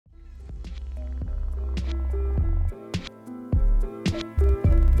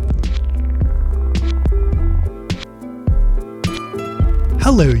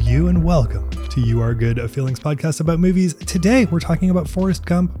Hello, you, and welcome to You Are Good, a Feelings podcast about movies. Today, we're talking about Forrest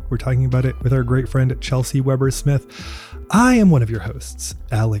Gump. We're talking about it with our great friend, Chelsey Weber-Smith. I am one of your hosts,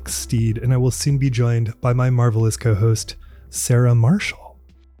 Alex Steed, and I will soon be joined by my marvelous co-host, Sarah Marshall.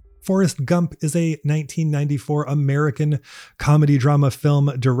 Forrest Gump is a 1994 American comedy drama film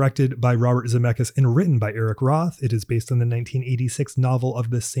directed by Robert Zemeckis and written by Eric Roth. It is based on the 1986 novel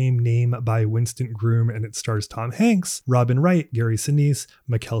of the same name by Winston Groom, and it stars Tom Hanks, Robin Wright, Gary Sinise,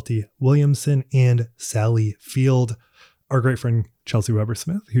 McKelty Williamson, and Sally Field. Our great friend Chelsey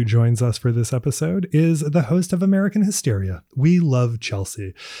Weber-Smith, who joins us for this episode, is the host of American Hysteria. We love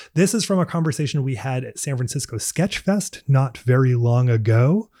Chelsey. This is from a conversation we had at San Francisco Sketch Fest not very long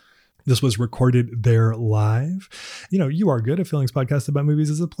ago. This was recorded there live. You know, You Are Good, a Feelings podcast about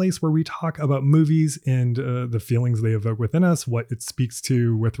movies, is a place where we talk about movies and the feelings they evoke within us, what it speaks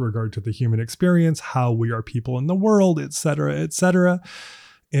to with regard to the human experience, how we are people in the world, etc., etc.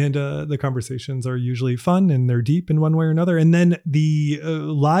 And the conversations are usually fun and they're deep in one way or another. And then the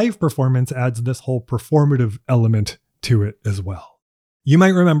live performance adds this whole performative element to it as well. You might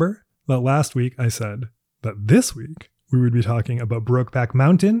remember that last week I said that this week we would be talking about Brokeback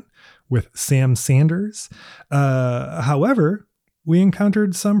Mountain with Sam Sanders. However, we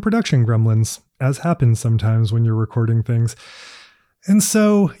encountered some production gremlins, as happens sometimes when you're recording things. And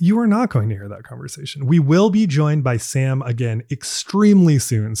so you are not going to hear that conversation. We will be joined by Sam again extremely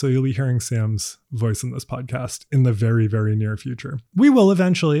soon. So you'll be hearing Sam's voice in this podcast in the very, very near future. We will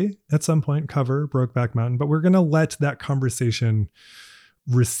eventually, at some point, cover Brokeback Mountain, but we're going to let that conversation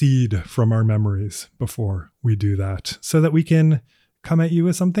recede from our memories before we do that so that we can come at you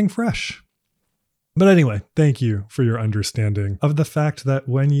with something fresh. But anyway, thank you for your understanding of the fact that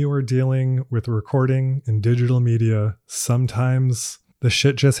when you are dealing with recording and digital media, sometimes the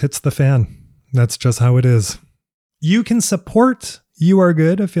shit just hits the fan. That's just how it is. You can support You Are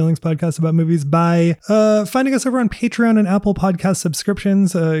Good, a Feelings podcast about movies, by finding us over on Patreon and Apple Podcast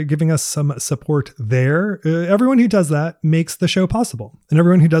subscriptions, giving us some support there. Everyone who does that makes the show possible. And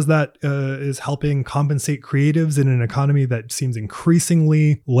everyone who does that is helping compensate creatives in an economy that seems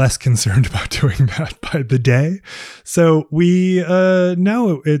increasingly less concerned about doing that by the day. So we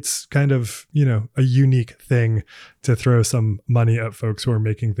know it's kind of, a unique thing to throw some money at folks who are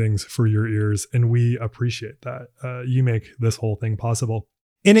making things for your ears. And we appreciate that. You make this whole thing possible.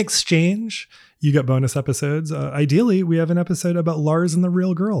 In exchange, you get bonus episodes. Ideally, we have an episode about Lars and the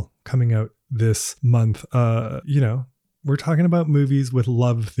Real Girl coming out this month. We're talking about movies with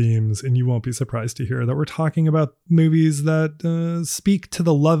love themes, and you won't be surprised to hear that we're talking about movies that speak to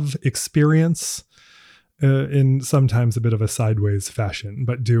the love experience in sometimes a bit of a sideways fashion,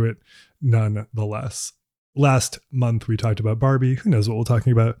 but do it nonetheless. Last month, we talked about Barbie. Who knows what we're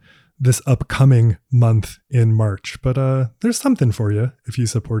talking about this upcoming month in March. But there's something for you if you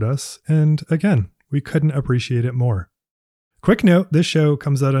support us. And again, we couldn't appreciate it more. Quick note, this show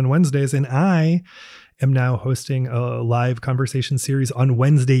comes out on Wednesdays, and I am now hosting a live conversation series on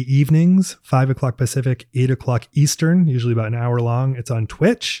Wednesday evenings, 5 o'clock Pacific, 8 o'clock Eastern, usually about an hour long. It's on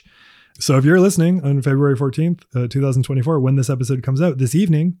Twitch. So if you're listening on February 14th, 2024, when this episode comes out this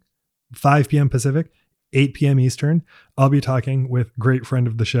evening, 5 p.m. Pacific, 8 p.m. Eastern, I'll be talking with great friend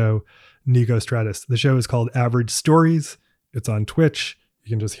of the show, Nico Stratus. The show is called Average Stories. It's on Twitch.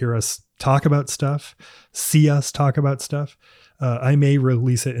 You can just hear us talk about stuff, see us talk about stuff. I may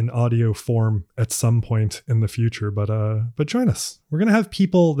release it in audio form at some point in the future, but join us. We're going to have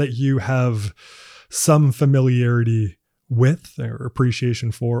people that you have some familiarity with or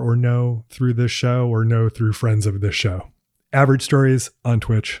appreciation for, or know through this show, or know through friends of this show. Average Stories on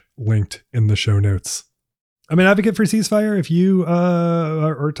Twitch, linked in the show notes. I'm an advocate for ceasefire. If you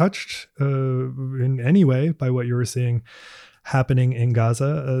are touched in any way by what you were seeing happening in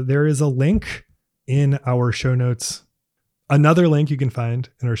Gaza, there is a link in our show notes. Another link you can find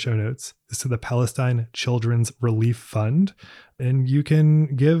in our show notes is to the Palestine Children's Relief Fund, and you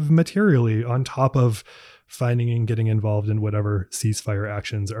can give materially on top of finding and getting involved in whatever ceasefire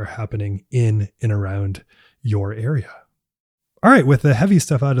actions are happening in and around your area. All right, with the heavy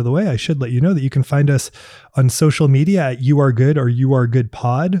stuff out of the way, I should let you know that you can find us on social media at You Are Good or You Are Good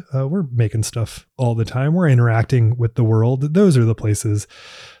Pod. We're making stuff all the time. We're interacting with the world. Those are the places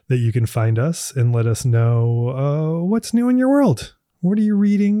that you can find us and let us know what's new in your world. What are you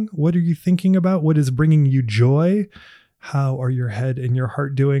reading? What are you thinking about? What is bringing you joy? How are your head and your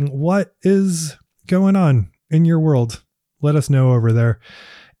heart doing? What is going on in your world? Let us know over there.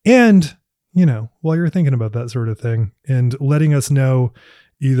 And while you're thinking about that sort of thing and letting us know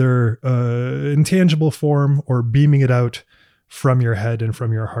either in tangible form or beaming it out from your head and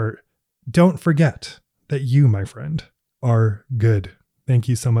from your heart, don't forget that you, my friend, are good. Thank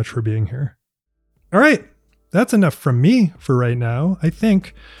you so much for being here. All right. That's enough from me for right now. I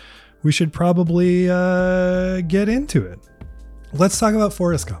think we should probably get into it. Let's talk about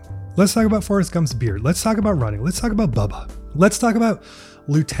Forrest Gump. Let's talk about Forrest Gump's beard. Let's talk about running. Let's talk about Bubba. Let's talk about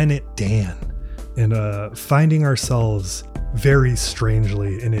Lieutenant Dan and finding ourselves very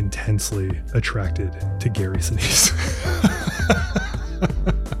strangely and intensely attracted to Gary Sinise.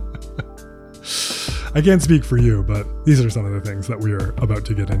 I can't speak for you, but these are some of the things that we are about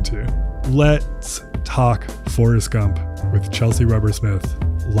to get into. Let's talk Forrest Gump with Chelsey Weber-Smith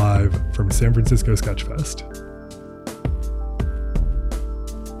live from San Francisco Sketchfest.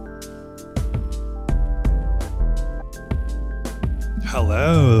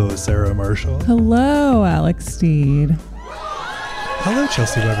 Hello, Sarah Marshall. Hello, Alex Steed. Hello,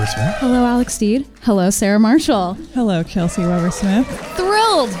 Chelsey Weber-Smith. Hello, Alex Steed. Hello, Sarah Marshall. Hello, Chelsey Weber-Smith.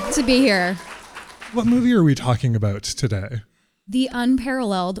 Thrilled to be here. What movie are we talking about today? The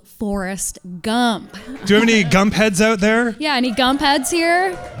unparalleled Forrest Gump. Do you have any Gump heads out there? Yeah, any Gump heads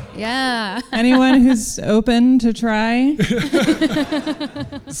here? Yeah. Anyone who's open to try?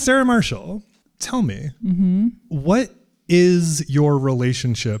 Sarah Marshall, tell me, what is your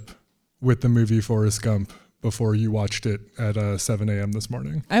relationship with the movie Forrest Gump before you watched it at 7 a.m. this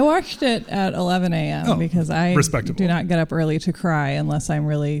morning? I watched it at 11 a.m. because I do not get up early to cry unless I'm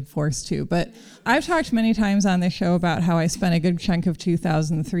really forced to. But I've talked many times on this show about how I spent a good chunk of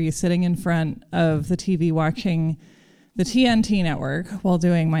 2003 sitting in front of the TV watching the TNT network while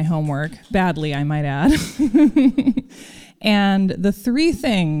doing my homework, badly I might add. And the three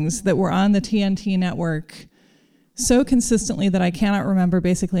things that were on the TNT network so consistently that I cannot remember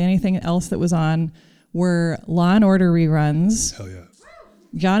basically anything else that was on were Law and Order reruns. Hell yeah.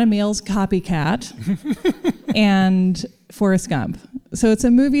 John Emil's Copycat, and Forrest Gump. So it's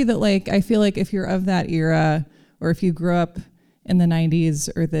a movie that, like, I feel like if you're of that era, or if you grew up in the 90s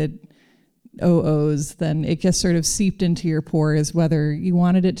or the 00s, then it just sort of seeped into your pores whether you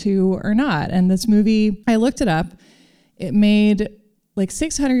wanted it to or not. And this movie, I looked it up, it made like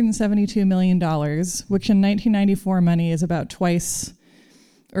 $672 million, which in 1994 money is about twice,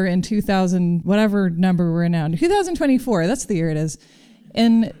 or in 2000, whatever number we're in now, 2024, that's the year it is.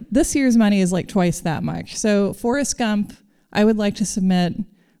 And this year's money is like twice that much. So Forrest Gump, I would like to submit,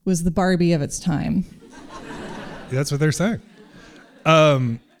 was the Barbie of its time. That's what they're saying.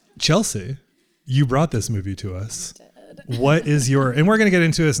 Chelsey, you brought this movie to us. What is your, and we're going to get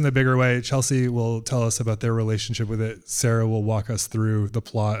into this in a bigger way. Chelsey will tell us about their relationship with it. Sarah will walk us through the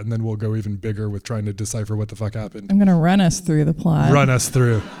plot, and then we'll go even bigger with trying to decipher what the fuck happened. I'm going to run us through the plot. Run us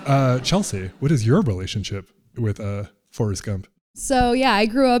through. Chelsey, what is your relationship with Forrest Gump? So yeah, I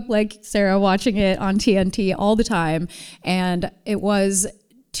grew up like Sarah watching it on TNT all the time, and it was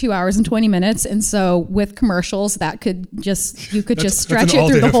 2 hours and 20 minutes. And so with commercials, you could just stretch it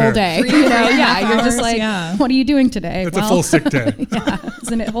through the whole day. You know, yeah, you're just like, what are you doing today? It's a full sick day. Yeah, it's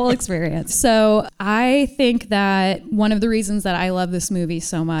a whole experience. So I think that one of the reasons that I love this movie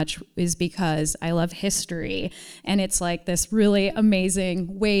so much is because I love history. And it's like this really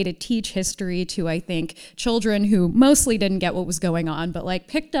amazing way to teach history to, I think, children who mostly didn't get what was going on, but like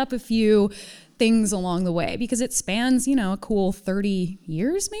picked up a few things along the way, because it spans, a cool 30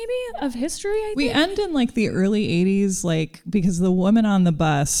 years maybe of history, I think. We end in like the early 80s, like, because the woman on the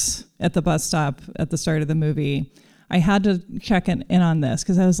bus at the bus stop at the start of the movie, I had to check in on this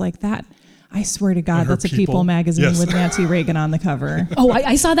because I was like, I swear to God, that's a People magazine with Nancy Reagan on the cover. Oh,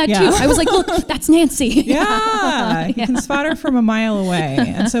 I saw that too. I was like, look, that's Nancy. Yeah, you can spot her from a mile away.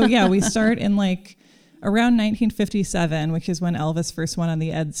 And so, we start in like around 1957, which is when Elvis first went on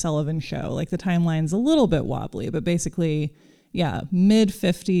the Ed Sullivan Show. Like the timeline's a little bit wobbly, but basically, mid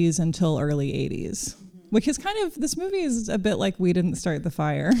 50s until early 80s. Which is kind of, this movie is a bit like We Didn't Start the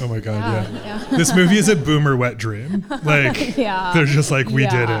Fire. Oh my God, yeah. This movie is a boomer wet dream. Like, they're just like, we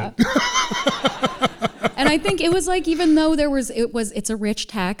did it. And I think it was like, even though it's a rich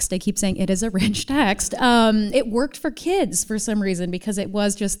text, I keep saying it is a rich text, it worked for kids for some reason, because it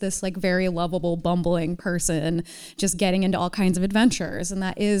was just this like very lovable, bumbling person just getting into all kinds of adventures. And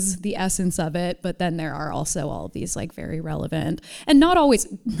that is the essence of it. But then there are also all of these like very relevant and not always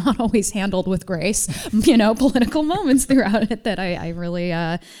handled with grace, political moments throughout it that I really,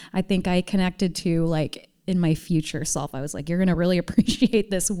 I think I connected to, like, in my future self. I was like, you're going to really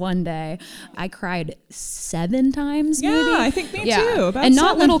appreciate this one day. I cried 7 times, maybe. Yeah, I think me too. About and 7.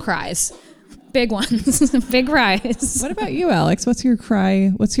 not little cries. Big ones. Big cries. What about you, Alex? What's your cry?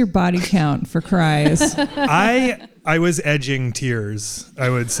 What's your body count for cries? I was edging tears, I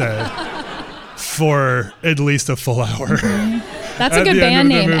would say, for at least a full hour. That's a good band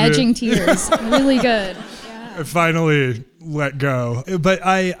name, Edging Tears. Really good. I finally let go. But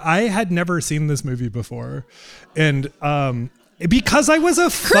I had never seen this movie before. And because I was a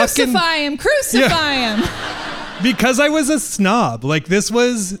Crucify him! Crucify him! Because I was a snob. Like, this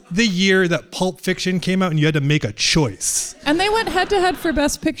was the year that Pulp Fiction came out and you had to make a choice. And they went head to head for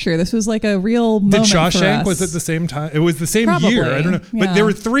Best Picture. This was like a real moment Did Shawshank, for us. was it the same time? It was the same year. I don't know. Yeah. But there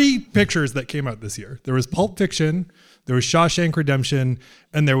were 3 pictures that came out this year. There was Pulp Fiction, there was Shawshank Redemption,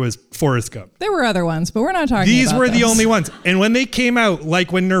 and there was Forrest Gump. There were other ones, but we're not talking These about were the those. only ones. And when they came out,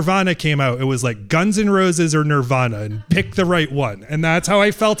 like when Nirvana came out, it was like Guns N' Roses or Nirvana, and pick the right one. And that's how I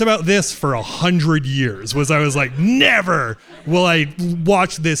felt about this for 100 years, was I was like, never will I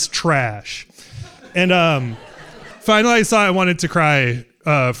watch this trash. And finally I saw I wanted to cry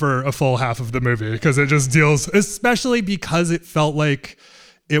for a full half of the movie, because it just deals, especially because it felt like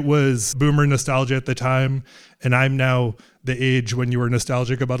it was boomer nostalgia at the time. And I'm now the age when you were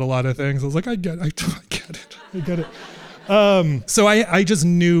nostalgic about a lot of things. I was like, I get it. So I just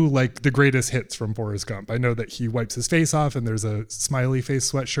knew like the greatest hits from Forrest Gump. I know that he wipes his face off and there's a smiley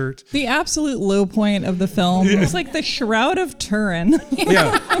face sweatshirt. The absolute low point of the film was like the Shroud of Turin.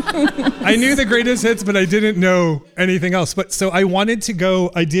 Yeah. I knew the greatest hits, but I didn't know anything else. But so I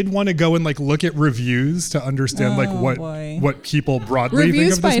did want to go and like look at reviews to understand what people broadly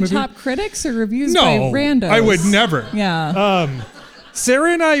Reviews think of this movie. by top critics or reviews by randos? I would never. Yeah.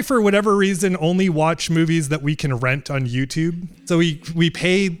 Sarah and I, for whatever reason, only watch movies that we can rent on YouTube. So we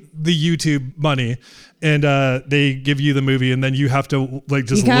pay the YouTube money, and they give you the movie, and then you have to like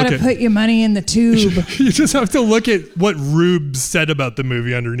just you gotta put your money in the tube. You just have to look at what Rube said about the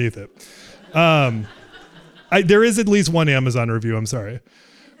movie underneath it. There is at least one Amazon review. I'm sorry.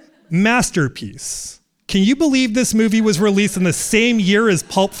 Masterpiece. Can you believe this movie was released in the same year as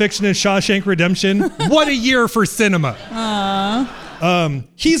Pulp Fiction and Shawshank Redemption? What a year for cinema.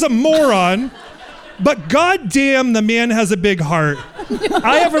 He's a moron, but goddamn, the man has a big heart.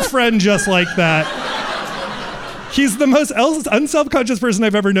 I have a friend just like that. He's the most unselfconscious person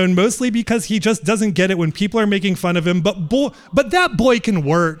I've ever known, mostly because he just doesn't get it when people are making fun of him. But that boy can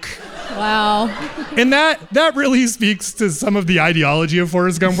work. Wow. And that really speaks to some of the ideology of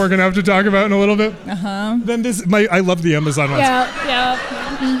Forrest Gump we're gonna have to talk about in a little bit. Then I love the Amazon ones. Yeah.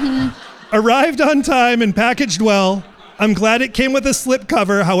 Mm-hmm. Arrived on time and packaged well. I'm glad it came with a slip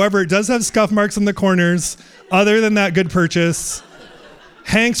cover. However, it does have scuff marks in the corners. Other than that, good purchase.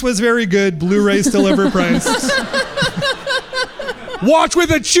 Hanks was very good. Blu-ray still overpriced. Watch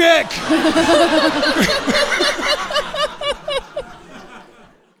with a chick.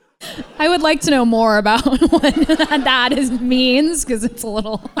 I would like to know more about what that means, because it's a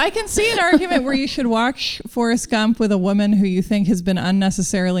little... I can see an argument where you should watch Forrest Gump with a woman who you think has been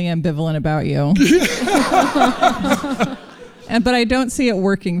unnecessarily ambivalent about you. But I don't see it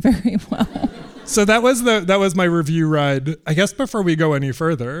working very well. So that was my review ride. I guess before we go any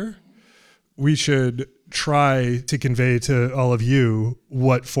further, we should try to convey to all of you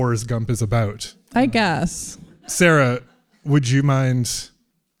what Forrest Gump is about. I guess. Sarah, would you mind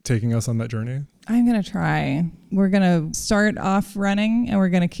taking us on that journey? I'm going to try. We're going to start off running, and we're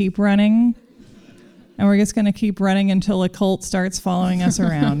going to keep running. And we're just going to keep running until a cult starts following us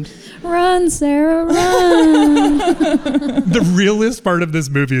around. Run, Sarah, run. The realest part of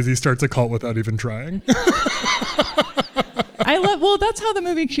this movie is he starts a cult without even trying. Well, that's how the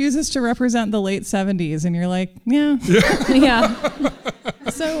movie chooses to represent the late 70s. And you're like, yeah.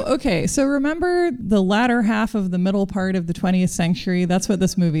 So remember the latter half of the middle part of the 20th century? That's what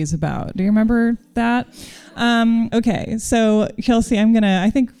this movie is about. Do you remember that? So Chelsey, I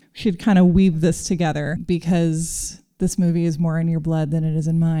think we should kind of weave this together, because this movie is more in your blood than it is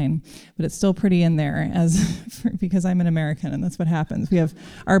in mine, but it's still pretty in there because I'm an American, and that's what happens.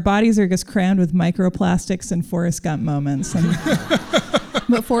 Our bodies are just crammed with microplastics and Forrest Gump moments.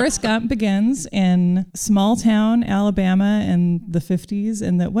 But Forrest Gump begins in small town Alabama in the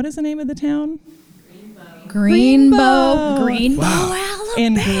 50s. What is the name of the town? Greenbow, Alabama.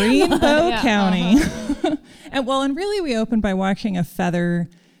 In Greenbow County. And really we open by watching a feather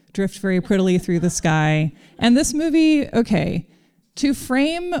drift very prettily through the sky. And this movie, to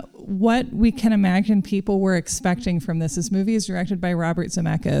frame what we can imagine people were expecting from this movie is directed by Robert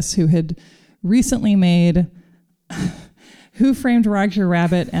Zemeckis, who had recently made Who Framed Roger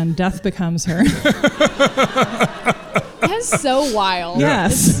Rabbit and Death Becomes Her. That's so wild.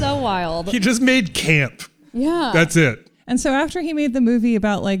 Yes. It's so wild. He just made Camp. Yeah. That's it. And so after he made the movie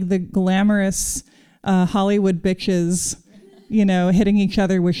about like the glamorous Hollywood bitches, hitting each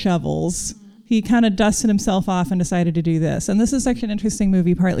other with shovels, he kind of dusted himself off and decided to do this. And this is such an interesting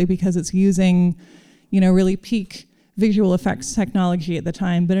movie, partly because it's using, really peak visual effects technology at the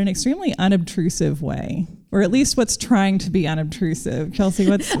time, but in an extremely unobtrusive way, or at least what's trying to be unobtrusive. Chelsey,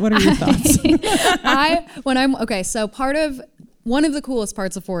 what are your thoughts? So one of the coolest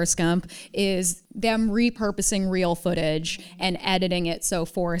parts of Forrest Gump is them repurposing real footage and editing it so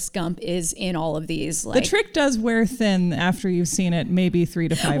Forrest Gump is in all of these. The trick does wear thin after you've seen it maybe 3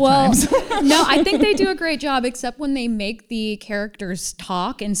 to 5 times. No, I think they do a great job, except when they make the characters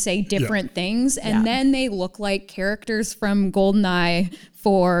talk and say different things, and then they look like characters from GoldenEye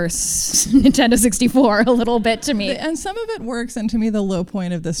for Nintendo 64 a little bit to me. And some of it works, and to me the low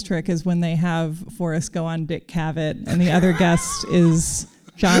point of this trick is when they have Forrest go on Dick Cavett and the other guest is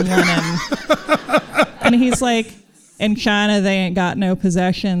John Lennon. And he's like, in China they ain't got no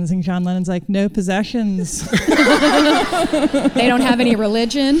possessions, and John Lennon's like, no possessions. They don't have any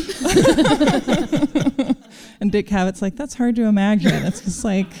religion. And Dick Cavett's like, that's hard to imagine. It's just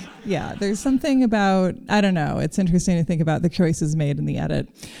like, yeah, there's something about, I don't know. It's interesting to think about the choices made in the edit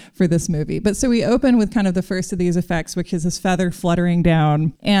for this movie. But so we open with kind of the first of these effects, which is this feather fluttering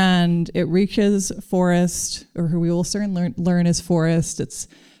down, and it reaches Forrest, or who we will soon learn is Forrest. It's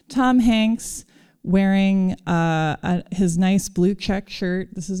Tom Hanks wearing his nice blue check shirt.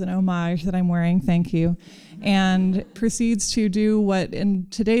 This is an homage that I'm wearing. Thank you. And proceeds to do what in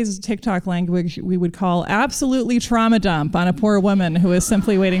today's TikTok language we would call absolutely trauma dump on a poor woman who is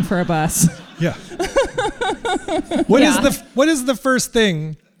simply waiting for a bus. Yeah. What is the first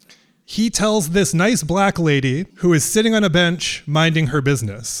thing he tells this nice black lady who is sitting on a bench minding her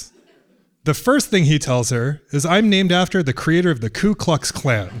business? The first thing he tells her is, I'm named after the creator of the Ku Klux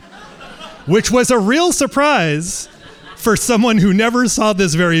Klan, which was a real surprise for someone who never saw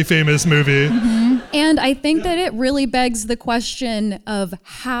this very famous movie. Mm-hmm. And I think that it really begs the question of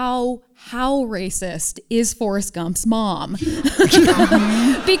how racist is Forrest Gump's mom?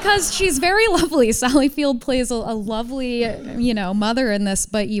 Because she's very lovely. Sally Field plays a lovely, mother in this,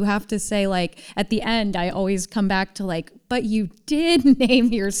 but you have to say, like, at the end, I always come back to, like, but you did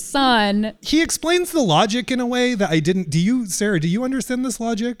name your son. He explains the logic in a way that I didn't. Sarah, do you understand this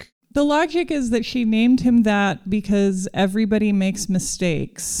logic? The logic is that she named him that because everybody makes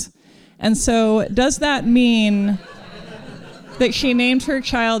mistakes. And so does that mean that she named her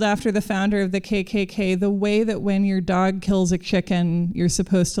child after the founder of the KKK the way that when your dog kills a chicken, you're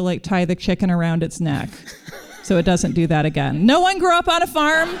supposed to tie the chicken around its neck so it doesn't do that again? No one grew up on a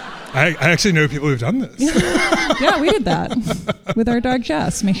farm. I actually know people who've done this. Yeah, we did that with our dog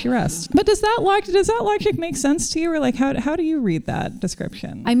Jess. May she rest. But does that logic make sense to you, or how do you read that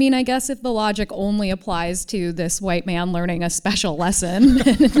description? I mean, I guess if the logic only applies to this white man learning a special lesson,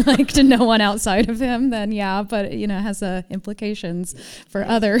 and, to no one outside of him, then yeah. But it has implications for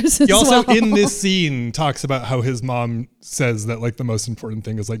others. He also in this scene talks about how his mom says that the most important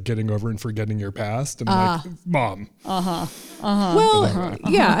thing is getting over and forgetting your past, and mom. Well,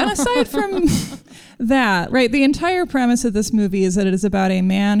 yeah, and aside from that, right, the entire premise of this movie is that it is about a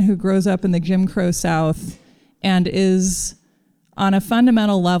man who grows up in the Jim Crow South and is, on a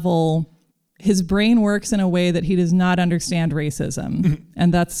fundamental level, his brain works in a way that he does not understand racism.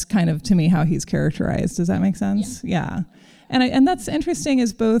 And that's kind of, to me, how he's characterized. Does that make sense? Yeah. And that's interesting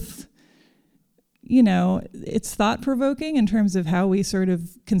as both, it's thought-provoking in terms of how we sort of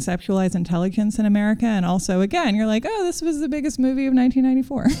conceptualize intelligence in America. And also, again, you're like, oh, this was the biggest movie of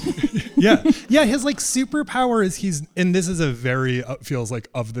 1994. Yeah, his superpower is and this is a very, feels like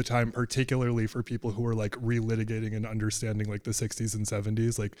of the time, particularly for people who are relitigating and understanding the 60s and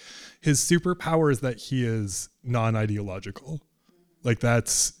 70s. His superpower is that he is non-ideological.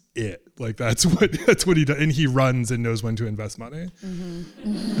 That's it. That's what he does, and he runs and knows when to invest money.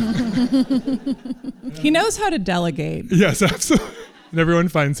 He knows how to delegate. Yes, absolutely. And everyone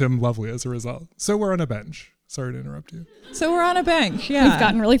finds him lovely as a result. So we're on a bench. Sorry to interrupt you. So we're on a bench, yeah. We've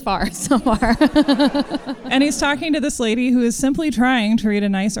gotten really far so far. And he's talking to this lady who is simply trying to read a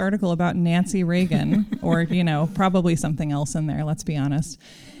nice article about Nancy Reagan, or, probably something else in there, let's be honest.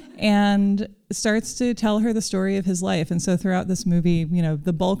 And starts to tell her the story of his life. And so throughout this movie,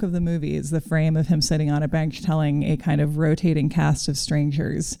 the bulk of the movie is the frame of him sitting on a bench telling a kind of rotating cast of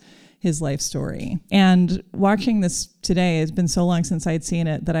strangers his life story. And watching this today, it's been so long since I'd seen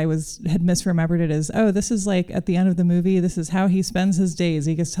it that I had misremembered it as, oh, this is at the end of the movie, this is how he spends his days.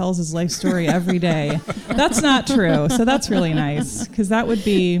 He just tells his life story every day. That's not true. So that's really nice, because that would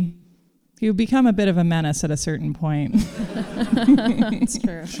be... He would become a bit of a menace at a certain point. It's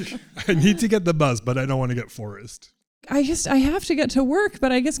true. I need to get the buzz, but I don't want to get Forrest. I have to get to work,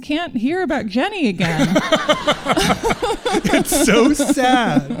 but I just can't hear about Jenny again. It's so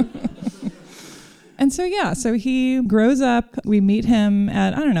sad. And so he grows up. We meet him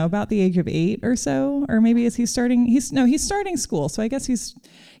at, I don't know, about the age of 8 or so, or maybe he's starting school. So I guess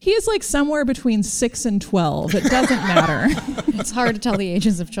he is like somewhere between 6 and 12. It doesn't matter. It's hard to tell the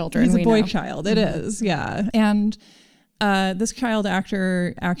ages of children. He's a boy child. It is, yeah. And this child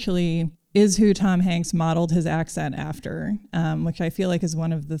actor actually is who Tom Hanks modeled his accent after, which I feel like is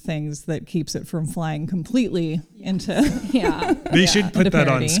one of the things that keeps it from flying completely into They should put that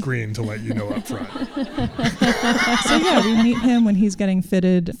parody on screen to let you know up front. So we meet him when he's getting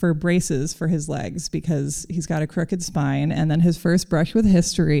fitted for braces for his legs because he's got a crooked spine. And then his first brush with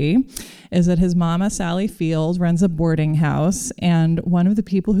history is that his mama, Sally Field, runs a boarding house. And one of the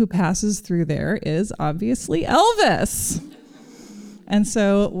people who passes through there is obviously Elvis. And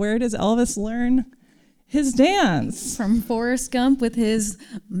so where does Elvis learn his dance? From Forrest Gump with his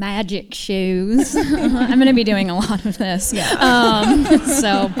magic shoes. I'm going to be doing a lot of this. Yeah.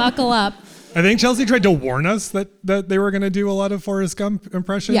 So buckle up. I think Chelsey tried to warn us that they were going to do a lot of Forrest Gump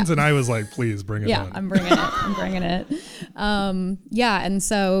impressions, and I was like, please bring it on. Yeah, I'm bringing it. And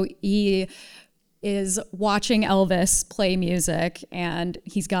so he is watching Elvis play music, and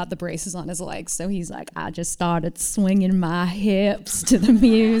he's got the braces on his legs. So he's like, I just started swinging my hips to the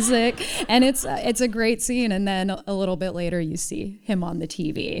music. And it's a great scene. And then a little bit later, you see him on the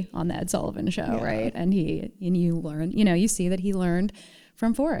TV on the Ed Sullivan Show, right? And you learn, you see that he learned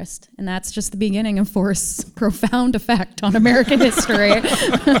from Forrest. And that's just the beginning of Forrest's profound effect on American history.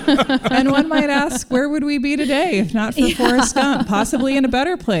 And one might ask, where would we be today if not for Forrest Gump? Possibly in a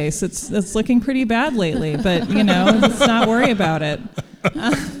better place. It's looking pretty bad lately, but let's not worry about it.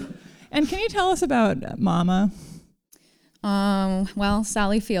 And can you tell us about Mama? Well,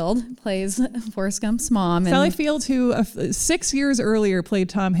 Sally Field plays Forrest Gump's mom. Sally Field, who 6 years earlier played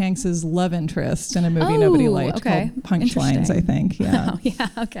Tom Hanks's love interest in a movie nobody liked called Punchlines, I think. Yeah. Oh, yeah.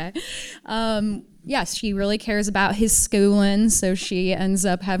 Okay. Yes, she really cares about his schooling, so she ends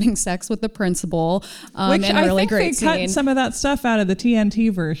up having sex with the principal. Which in a really great they cut scene. some of that stuff out of the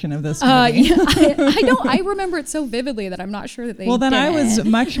TNT version of this movie. I remember it so vividly that I'm not sure that they. Well, then I was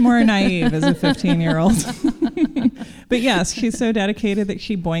much more naive as a 15-year-old. But yes, she's so dedicated that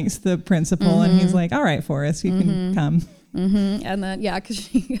she boinks the principal, and he's like, "All right, Forrest, you can come." Mm-hmm. And then, because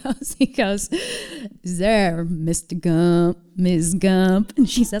he goes, there, Mr. Gump, Ms. Gump. And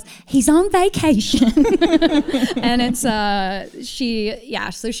she says, he's on vacation. And it's, so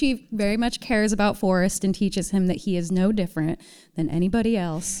she very much cares about Forrest and teaches him that he is no different than anybody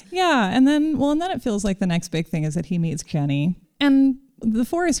else. Yeah. And then it feels like the next big thing is that he meets Jenny. And the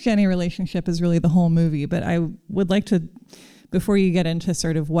Forrest-Jenny relationship is really the whole movie. But I would like to, before you get into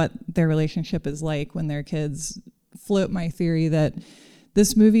sort of what their relationship is like when they're kids, float my theory that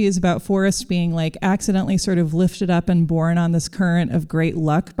this movie is about Forrest being like accidentally sort of lifted up and born on this current of great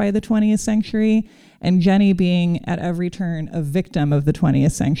luck by the 20th century, and Jenny being at every turn a victim of the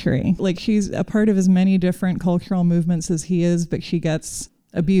 20th century. Like she's a part of as many different cultural movements as he is, but she gets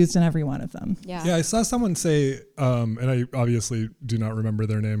abused in every one of them. Yeah, I saw someone say, and I obviously do not remember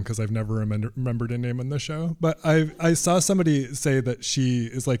their name because I've never remembered a name on the show, but I saw somebody say that she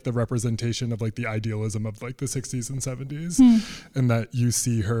is like the representation of like the idealism of like the 60s and 70s, and that you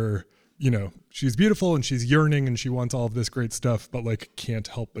see her, she's beautiful and she's yearning and she wants all of this great stuff, but like can't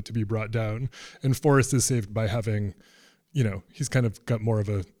help but to be brought down. And Forrest is saved by having, he's kind of got more of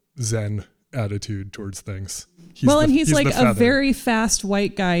a Zen attitude towards things. He's like a very fast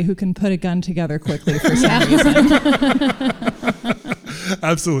white guy who can put a gun together quickly for some reason.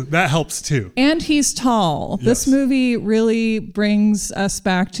 Absolutely. That helps too. And he's tall. Yes. This movie really brings us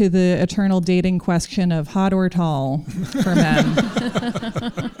back to the eternal dating question of hot or tall for men.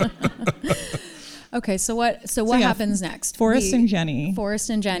 Okay, so what happens next? Forrest and Jenny. Forrest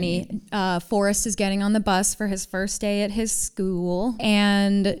is getting on the bus for his first day at his school,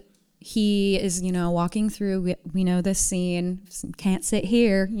 and he is, walking through, we know this scene, can't sit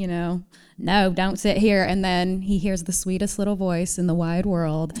here, no, don't sit here. And then he hears the sweetest little voice in the wide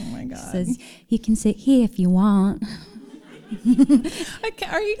world. Oh my God. Says, you can sit here if you want. Can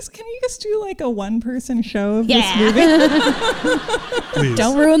you just do like a one-person show of this movie? Please.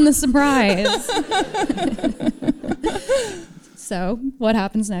 Don't ruin the surprise. So what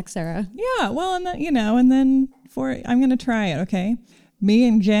happens next, Sarah? Yeah, well, and then I'm going to try it, okay? Me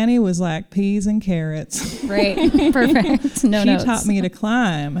and Jenny was like peas and carrots. Right, perfect. No notes. She taught me to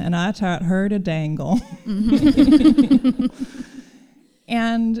climb, and I taught her to dangle.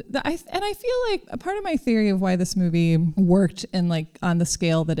 And I feel like a part of my theory of why this movie worked in like on the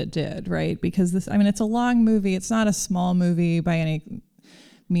scale that it did, right? Because it's a long movie. It's not a small movie by any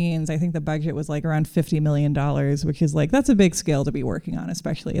means. I think the budget was like around $50 million, which is like, that's a big scale to be working on,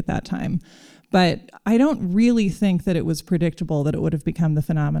 especially at that time. But I don't really think that it was predictable that it would have become the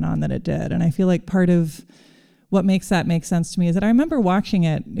phenomenon that it did. And I feel like part of what makes that make sense to me is that I remember watching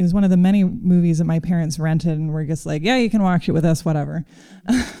it. It was one of the many movies that my parents rented and were just like, yeah, you can watch it with us, whatever.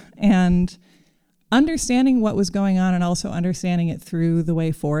 And understanding what was going on and also understanding it through the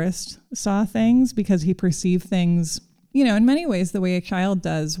way Forrest saw things, because he perceived things, you know, in many ways the way a child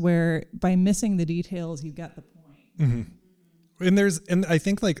does, where by missing the details, you get the point. Mm-hmm. And I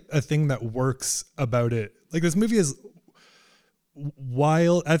think like a thing that works about it, like this movie is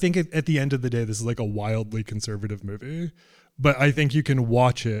wild. I think at the end of the day, this is like a wildly conservative movie, but I think you can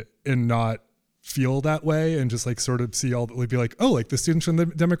watch it and not feel that way and just like sort of see all, like be like, oh, like the students from the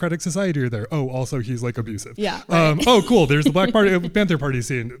Democratic Society are there. Oh, also he's like abusive. Yeah. Right. Oh, cool. There's the Black Panther Party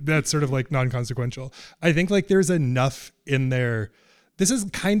scene. That's sort of like non-consequential. I think like there's enough in there. This is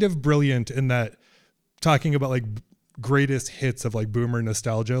kind of brilliant in that, talking about like greatest hits of like boomer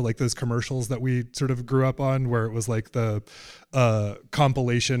nostalgia, like those commercials that we sort of grew up on, where it was like the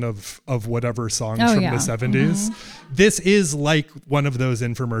compilation of whatever songs from the 70s. Mm-hmm. This is like one of those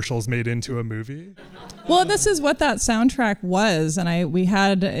infomercials made into a movie. Well, this is what that soundtrack was. And we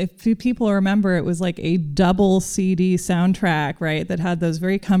had, if people remember, it was like a double CD soundtrack, right? That had those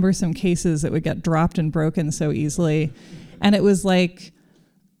very cumbersome cases that would get dropped and broken so easily. And it was like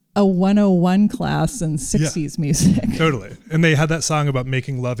a 101 class in 60s music. Totally. And they had that song about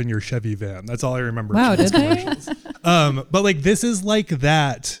making love in your Chevy van. That's all I remember. Wow, did they? But like this is like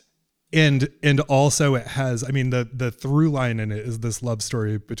that. And also it has, I mean, the through line in it is this love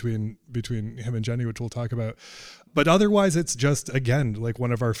story between him and Jenny, which we'll talk about. But otherwise it's just, again, like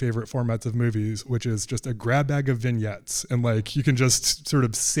one of our favorite formats of movies, which is just a grab bag of vignettes. And like you can just sort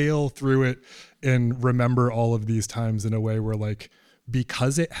of sail through it and remember all of these times in a way where like,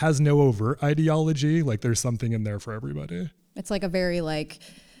 because it has no overt ideology, like there's something in there for everybody. It's like a very like,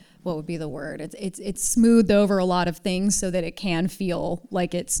 what would be the word? It's smoothed over a lot of things so that it can feel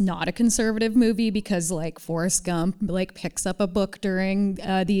like it's not a conservative movie, because like Forrest Gump like picks up a book during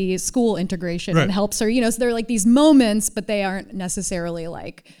the school integration and helps her, you know, so they're like these moments, but they aren't necessarily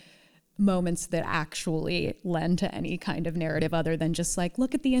like moments that actually lend to any kind of narrative other than just like,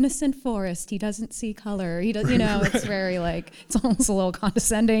 look at the innocent Forrest. He doesn't see color. He does, you know, it's very like, it's almost a little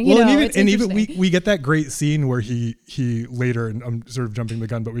condescending. Well, you know, and even we get that great scene where he later, and I'm sort of jumping the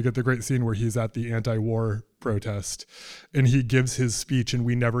gun, but we get the great scene where he's at the anti-war protest and he gives his speech, and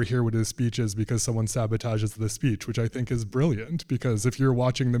we never hear what his speech is because someone sabotages the speech, which I think is brilliant, because if you're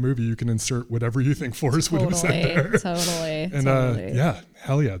watching the movie, you can insert whatever you think Forrest would have said there. Totally. And yeah,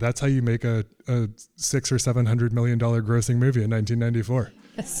 hell yeah, that's how you make a $600 or $700 million grossing movie in 1994.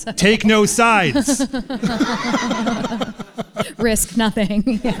 Take no sides. Risk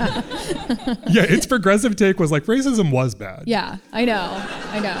nothing. Yeah. Yeah, its progressive take was like, racism was bad. Yeah, I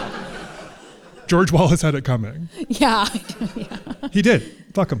know. George Wallace had it coming. Yeah. He did.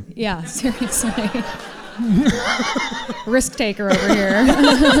 Fuck him. Yeah, seriously. Risk taker over here.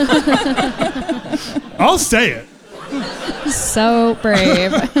 I'll say it. So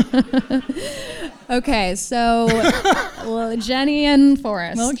brave. Okay, so Jenny and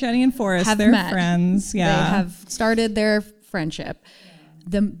Forrest. Well, Jenny and Forrest, they're friends. Yeah. They have started their friendship.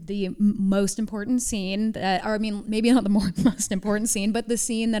 The most important scene maybe not the most important scene, but the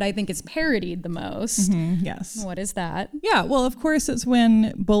scene that I think is parodied the most. Mm-hmm, yes. What is that? Yeah, well, of course, it's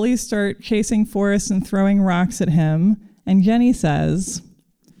when bullies start chasing Forrest and throwing rocks at him, and Jenny says,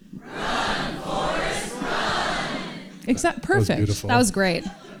 "Run, Forrest, run!" Perfect. That was beautiful. That was great.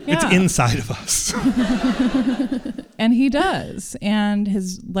 Yeah. It's inside of us. And he does. And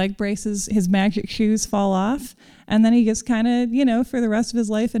his leg braces, his magic shoes fall off. And then he just kind of, you know, for the rest of his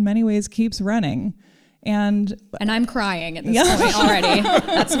life, in many ways, keeps running. And I'm crying at this point already.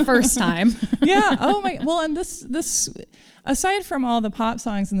 That's the first time. Yeah. Oh my. Well, and this aside from all the pop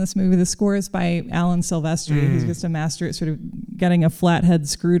songs in this movie, the score is by Alan Silvestri, who's just a master at sort of getting a flathead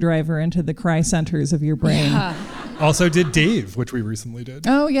screwdriver into the cry centers of your brain. Yeah. Also did Dave, which we recently did.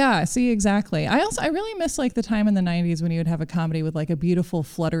 Oh yeah, see, exactly. I really miss like the time in the 90s when you would have a comedy with like a beautiful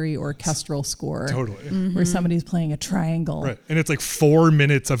fluttery orchestral score. Totally. Where somebody's playing a triangle. Right. And it's like 4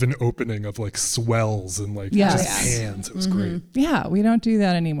 minutes of an opening of like swells and like just hands. It was great. Yeah, we don't do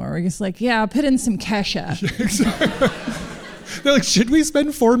that anymore. We're just like, put in some Kesha. Yeah, exactly. They're like, should we spend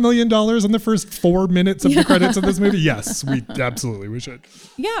 $4 million on the first 4 minutes of the credits of this movie? Yes, we should.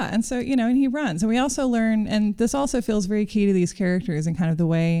 Yeah, and so, you know, and he runs. And we also learn, and this also feels very key to these characters and kind of the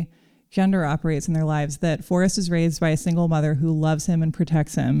way gender operates in their lives, that Forrest is raised by a single mother who loves him and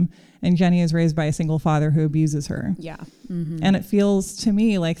protects him, and Jenny is raised by a single father who abuses her. Yeah. Mm-hmm. And it feels to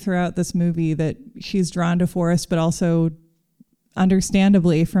me like throughout this movie that she's drawn to Forrest, but also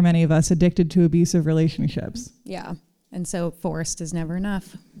understandably for many of us, addicted to abusive relationships. Yeah. And so Forrest is never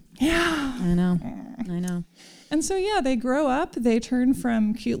enough. Yeah. I know. And so, yeah, they grow up. They turn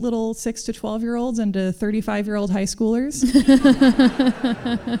from cute little 6 to 12-year-olds into 35-year-old high schoolers.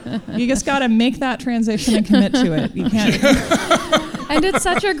 You just got to make that transition and commit to it. You can't. And it's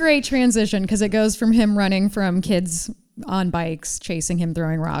such a great transition because it goes from him running from kids on bikes chasing him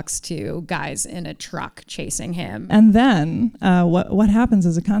throwing rocks to guys in a truck chasing him. And then what happens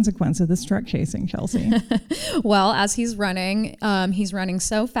as a consequence of this truck chasing, Chelsey? Well, as he's running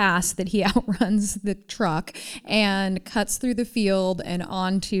so fast that he outruns the truck and cuts through the field and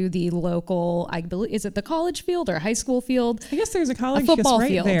onto the local, I believe, is it the college field or high school field? I guess there's a college football right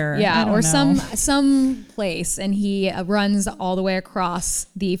field there. Yeah, or some place, and he runs all the way across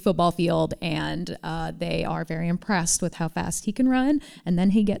the football field, and they are very impressed with how fast he can run, and then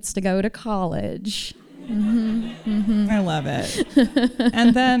he gets to go to college. I love it.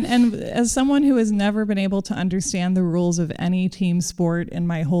 And as someone who has never been able to understand the rules of any team sport in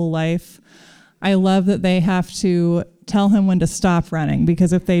my whole life, I love that they have to tell him when to stop running,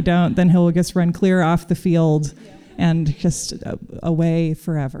 because if they don't, then he'll just run clear off the field and just away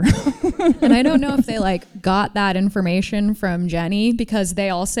forever. And I don't know if they got that information from Jenny, because they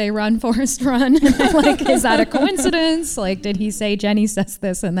all say run, Forrest, run. Is that a coincidence? Did he say Jenny says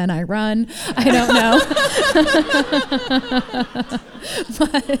this and then I run? I don't know.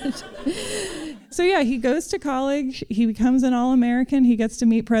 But so yeah, he goes to college. He becomes an All-American. He gets to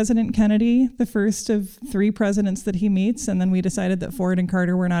meet President Kennedy, the first of 3 presidents that he meets. And then we decided that Ford and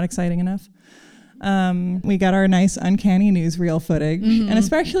Carter were not exciting enough. We got our nice uncanny newsreel footage, and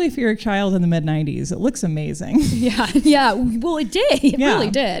especially if you're a child in the mid-90s, it looks amazing. Yeah. Well, it did. It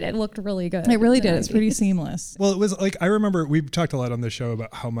really did. It looked really good. It really did. It's pretty seamless. Well, it was I remember we've talked a lot on this show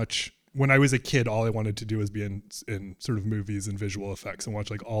about how much when I was a kid, all I wanted to do was be in sort of movies and visual effects and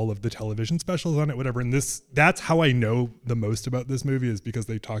watch all of the television specials on it, whatever. And that's how I know the most about this movie, is because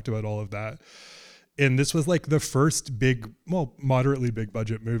they talked about all of that. And this was the first moderately big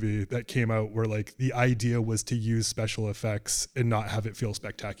budget movie that came out where the idea was to use special effects and not have it feel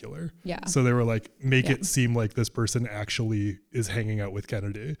spectacular. Yeah. So they were make it seem like this person actually is hanging out with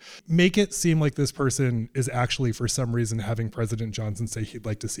Kennedy. Make it seem like this person is actually, for some reason, having President Johnson say he'd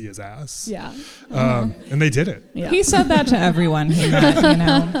like to see his ass. Yeah. And they did it. Yeah. He said that to everyone he met,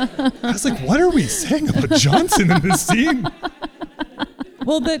 I was what are we saying about Johnson in this scene?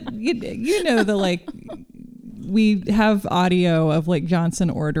 Well, we have audio of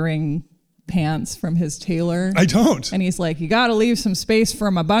Johnson ordering pants from his tailor. I don't. And he's you got to leave some space for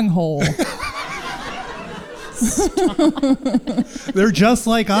my bunghole. They're just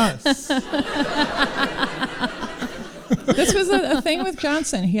like us. This was a thing with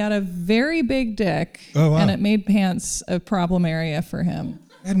Johnson. He had a very big dick, and it made pants a problem area for him.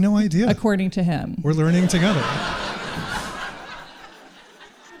 I had no idea. According to him. We're learning together.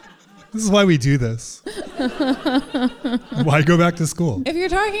 This is why we do this. Why go back to school? If you're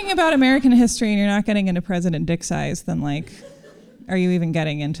talking about American history and you're not getting into President Dick size, then are you even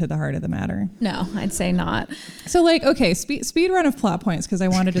getting into the heart of the matter? No, I'd say not. So okay, speed run of plot points, because I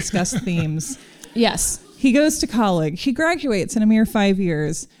want to discuss themes. Yes. He goes to college. He graduates in a mere 5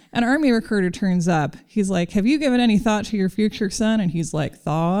 years. An army recruiter turns up. He's have you given any thought to your future son? And he's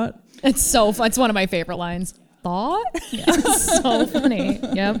thought? It's one of my favorite lines. Thought? Yeah. It's so funny.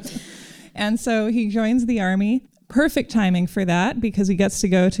 Yep. And so he joins the army. Perfect timing for that, because he gets to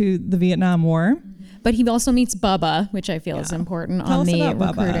go to the Vietnam War. But he also meets Bubba, which I feel is important on the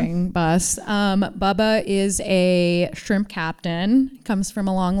recruiting bus. Bubba is a shrimp captain. Comes from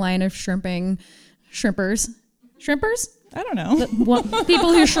a long line of shrimpers. Shrimpers? I don't know.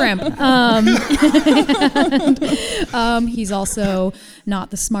 People who shrimp. He's also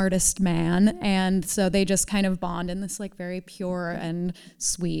not the smartest man. And so they just kind of bond in this very pure and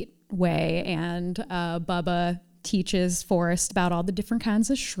sweet way. And Bubba teaches Forrest about all the different kinds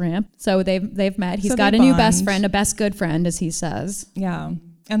of shrimp. So they've met. He's got a new best friend, a best good friend, as he says. Yeah.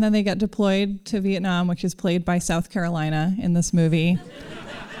 And then they get deployed to Vietnam, which is played by South Carolina in this movie.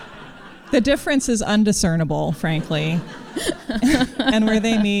 The difference is undiscernible, frankly. And where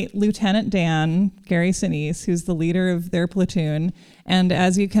they meet Lieutenant Dan, Gary Sinise, who's the leader of their platoon. And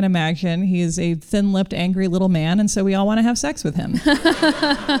as you can imagine, he is a thin-lipped, angry little man, and so we all want to have sex with him.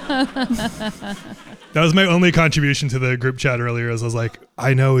 That was my only contribution to the group chat earlier, as I was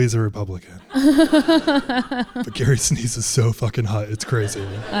I know he's a Republican. But Gary Sinise is so fucking hot. It's crazy.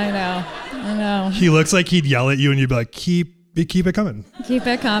 I know. He looks like he'd yell at you and you'd be keep Keep it coming. Keep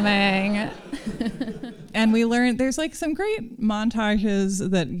it coming. And we learned there's like some great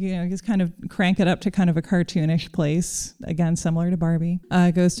montages that, just kind of crank it up to kind of a cartoonish place. Again, similar to Barbie.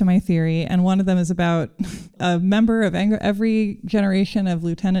 Goes to my theory. And one of them is about a member of every generation of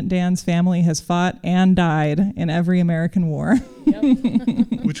Lieutenant Dan's family has fought and died in every American war. Yep.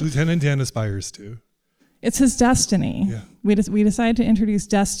 Which Lieutenant Dan aspires to. It's his destiny. Yeah. We decided to introduce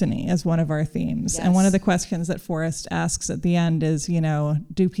destiny as one of our themes. Yes. And one of the questions that Forrest asks at the end is,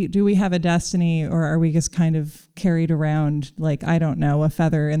 do we have a destiny, or are we just kind of carried around like, I don't know, a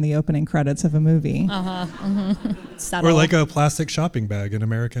feather in the opening credits of a movie? Or like a plastic shopping bag in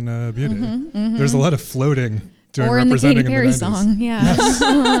American Beauty. There's a lot of floating during or in the representing Katy Perry in the 90s. song. Yeah.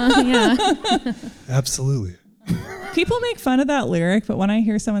 Yes. Yeah. Absolutely. People make fun of that lyric, but when I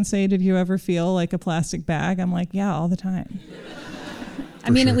hear someone say, did you ever feel like a plastic bag? I'm like, yeah, all the time. I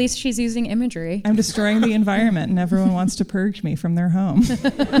mean, sure. at least she's using imagery. I'm destroying the environment and everyone wants to purge me from their home.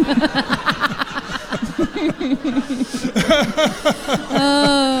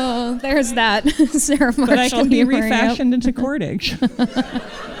 Oh, there's that Sarah Marshall. But I can be humor, yep. refashioned into cordage.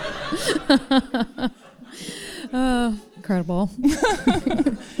 Oh, incredible.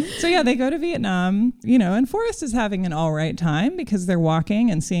 So yeah, they go to Vietnam, and Forrest is having an all right time because they're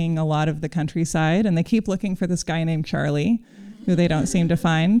walking and seeing a lot of the countryside, and they keep looking for this guy named Charlie, who they don't seem to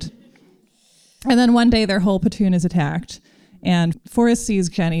find. And then one day their whole platoon is attacked, and Forrest sees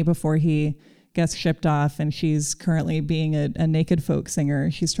Jenny before he gets shipped off, and she's currently being a naked folk singer.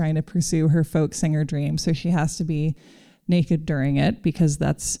 She's trying to pursue her folk singer dream, so she has to be naked during it because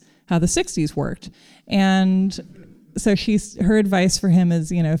that's how the 60s worked. And so her advice for him is,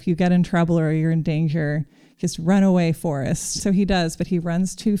 if you get in trouble or you're in danger, just run away, Forrest. So he does, but he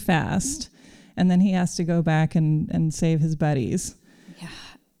runs too fast, and then he has to go back and save his buddies. Yeah,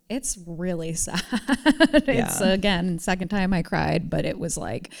 it's really sad. It's, again, second time I cried, but it was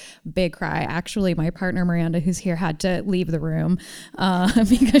like big cry. Actually, my partner, Miranda, who's here, had to leave the room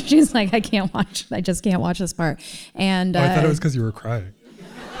because she's like, I just can't watch this part. And I thought it was because you were crying.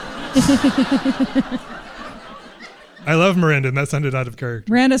 I love Miranda, and that sounded out of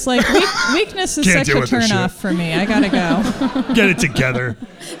character. Miranda's like, weakness is Can't such a turnoff for me. I gotta go. Get it together.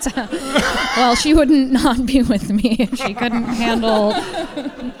 Well, she wouldn't not be with me if she couldn't handle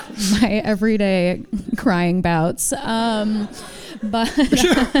my everyday crying bouts. But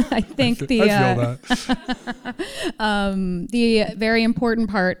I think I feel the very important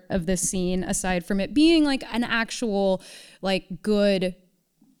part of this scene, aside from it being like an actual like good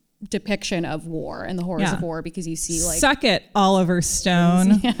depiction of war and the horrors of war, because you see like suck it, Oliver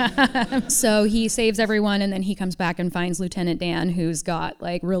Stone. So he saves everyone, and then he comes back and finds Lieutenant Dan, who's got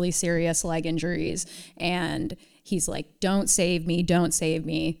like really serious leg injuries, and he's like, don't save me,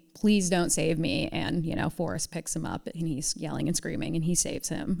 please don't save me. And Forrest picks him up and he's yelling and screaming and he saves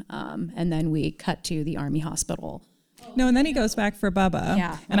him, and then we cut to the army hospital. No, and then he goes back for Bubba.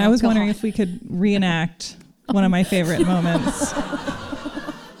 Yeah. And I was wondering if we could reenact one of my favorite moments.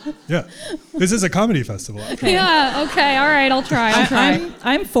 Yeah. This is a comedy festival. Okay. Yeah, okay, all right, I'll try.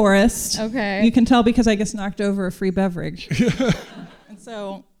 I'm Forrest. Okay. You can tell because I just knocked over a free beverage. And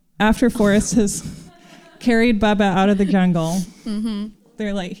so after Forrest has carried Bubba out of the jungle,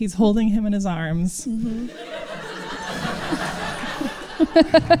 they're like, he's holding him in his arms.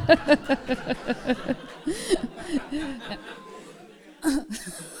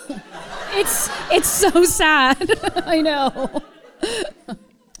 It's so sad. I know.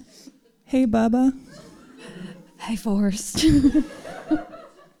 Hey, Bubba. Hey, Forrest. And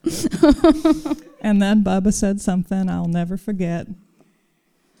then Bubba said something I'll never forget. What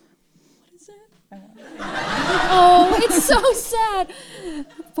is it? Oh, it's so sad.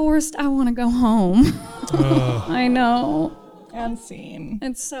 Forrest, I want to go home. I know. And scene.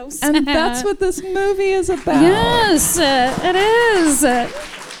 It's so sad. And that's what this movie is about. Yes, it is.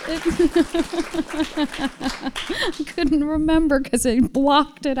 I couldn't remember because it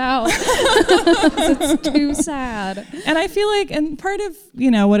blocked it out. It's too sad. And I feel like, and part of,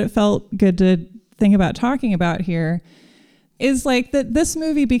 what it felt good to think about talking about here is like that this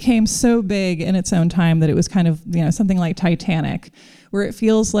movie became so big in its own time that it was kind of, something like Titanic, where it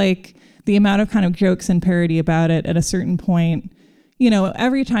feels like the amount of kind of jokes and parody about it at a certain point,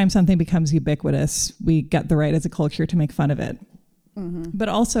 every time something becomes ubiquitous, we get the right as a culture to make fun of it. But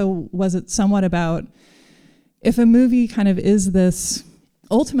also, was it somewhat about if a movie kind of is this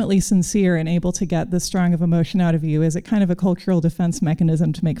ultimately sincere and able to get this strong of emotion out of you, is it kind of a cultural defense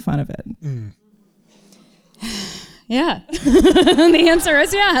mechanism to make fun of it? Yeah. The answer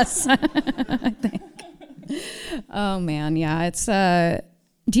is yes, I think. Oh, man. Yeah. It's,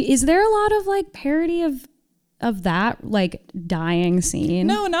 is there a lot of like parody of of that like dying scene.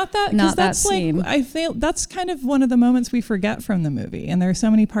 No, not that. Not that that's scene. Like, I feel that's kind of one of the moments we forget from the movie. And there are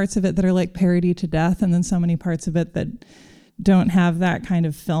so many parts of it that are like parody to death, and then so many parts of it that don't have that kind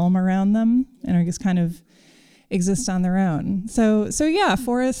of film around them and are just kind of exist on their own. So yeah,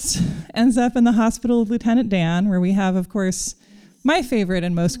 Forrest ends up in the hospital with Lieutenant Dan, where we have, of course, my favorite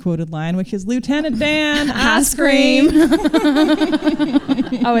and most quoted line, which is Lieutenant Dan, I scream.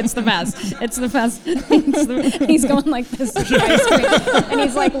 Oh, it's the best. It's the best. He's going like this, I scream. And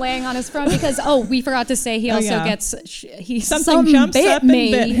he's like laying on his front because, we forgot to say he also gets, something jumps up and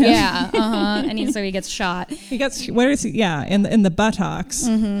bit him. Yeah, and so he gets shot. He gets, where is he? Yeah, in the buttocks.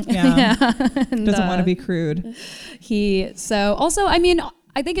 Mm-hmm. Yeah. Doesn't want to be crude. I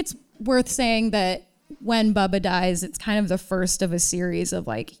think it's worth saying that when Bubba dies, it's kind of the first of a series of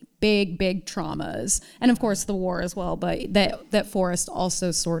like big traumas, and of course the war as well, but that Forrest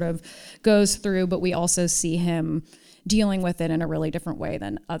also sort of goes through, but we also see him dealing with it in a really different way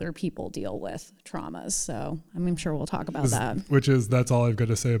than other people deal with traumas. So I'm sure we'll talk about that. That's all I've got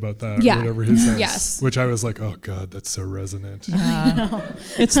to say about that. Yeah. Whatever he says. Yes. Which I was like, oh God, that's so resonant.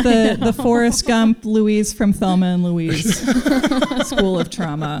 It's the Forrest Gump, Louise from Thelma and Louise School of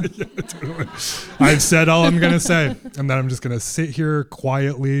Trauma. Yeah, totally. I've said all I'm going to say, and then I'm just going to sit here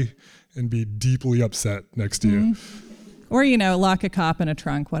quietly and be deeply upset next to you. Or, lock a cop in a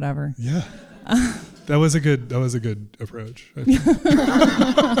trunk, whatever. Yeah. That was a good approach.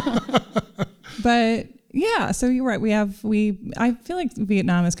 But yeah, so you're right. I feel like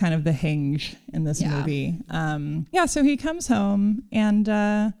Vietnam is kind of the hinge in this movie. So he comes home and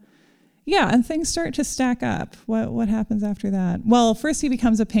and things start to stack up. What happens after that? Well, first he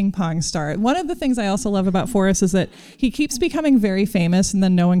becomes a ping pong star. One of the things I also love about Forrest is that he keeps becoming very famous, and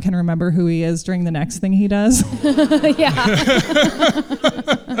then no one can remember who he is during the next thing he does.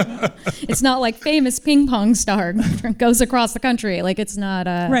 It's not like famous ping pong star goes across the country. Like it's not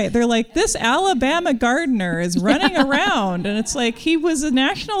right. They're like, this Alabama gardener is running around, and it's like he was a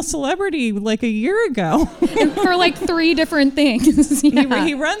national celebrity like a year ago for like 3 different things. Yeah.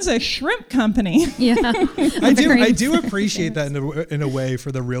 He runs a shrimp company. Yeah, I do appreciate that in a way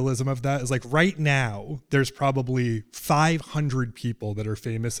for the realism of that. Is like right now there's probably 500 people that are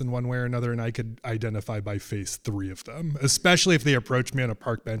famous in one way or another, and I could identify by face 3 of them, especially if they approached me on a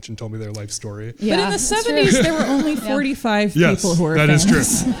park bench and told me their life story. Yeah, but in the 70s, there were only 45 people who were famous. That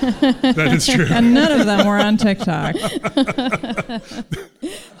is true. That is true. And none of them were on TikTok.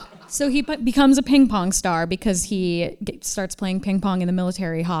 So he becomes a ping pong star because he starts playing ping pong in the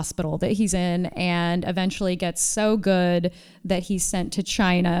military hospital that he's in, and eventually gets so good that he's sent to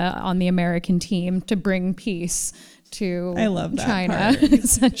China on the American team to bring peace to China,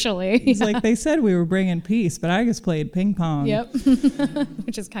 essentially. He's like, they said we were bringing peace, but I just played ping pong. Yep.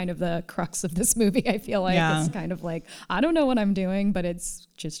 Which is kind of the crux of this movie, I feel like. Yeah. It's kind of like, I don't know what I'm doing, but it's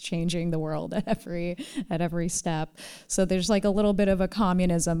just changing the world at every step. So there's like a little bit of a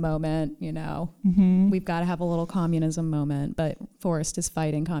communism moment, Mm-hmm. We've got to have a little communism moment, but Forrest is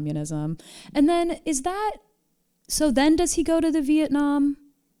fighting communism. And then then does he go to the Vietnam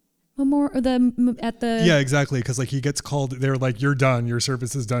Yeah, exactly, because like he gets called. They're like, you're done, your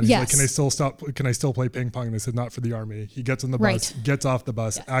service is done. He's like, can I still play ping pong? And they said, not for the army. He gets on the bus, gets off the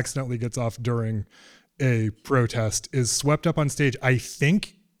bus, accidentally gets off during a protest, is swept up on stage. I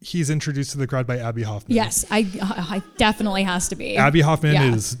think he's introduced to the crowd by Abby Hoffman. Yes, I definitely has to be. Abby Hoffman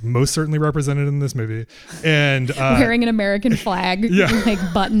is most certainly represented in this movie, and wearing an American flag, like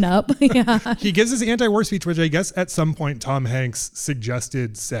button up. Yeah. He gives his anti-war speech, which I guess at some point Tom Hanks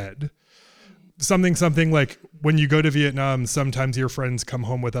said something like, when you go to Vietnam, sometimes your friends come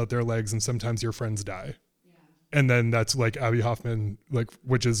home without their legs, and sometimes your friends die. And then that's like Abby Hoffman,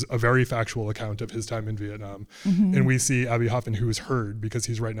 which is a very factual account of his time in Vietnam. Mm-hmm. And we see Abby Hoffman, who is heard because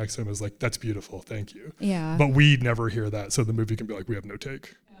he's right next to him, is like, that's beautiful, thank you. Yeah. But we never hear that. So the movie can be like, we have no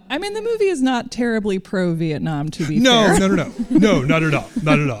take. I mean, the movie is not terribly pro-Vietnam, to be fair. No, not at all.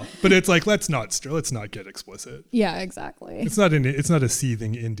 Not at all. But it's like, let's not get explicit. Yeah, exactly. It's not a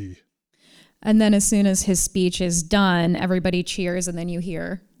seething indie. And then as soon as his speech is done, everybody cheers, and then you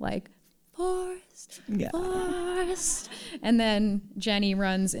hear like, Forrest. And then Jenny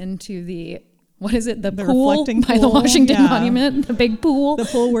runs into the pool by the Washington Monument, the big pool. The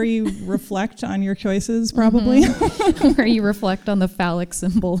pool where you reflect on your choices, probably. Mm-hmm. Where you reflect on the phallic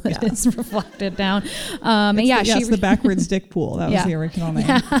symbol that is reflected down. It's the backwards dick pool. That was the original name.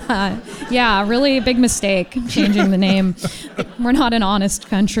 Yeah, really a big mistake changing the name. We're not an honest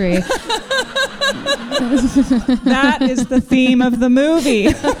country. That is the theme of the movie.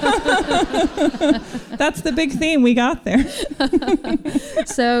 That's the big theme we got there.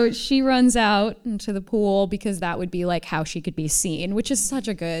 So she runs out into the pool because that would be like how she could be seen, which is such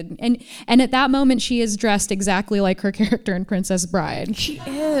a good, and at that moment she is dressed exactly like her character in Princess Bride. She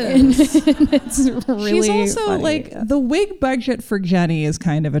is. And it's really She's also funny. like, the wig budget for Jenny is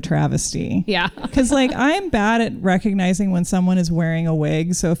kind of a travesty. Yeah. Because like I'm bad at recognizing when someone is wearing a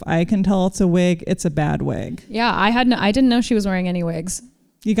wig. So if I can tell it's a wig, it's a bad wig. Yeah, I didn't know she was wearing any wigs.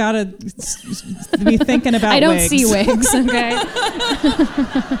 You gotta be thinking about wigs. I don't see wigs, okay?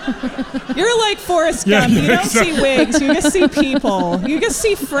 You're like Forrest Gump. You don't see wigs. You just see people. You just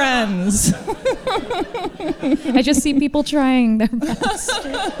see friends. I just see people trying their best.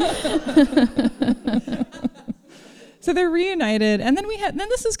 So they're reunited, and then then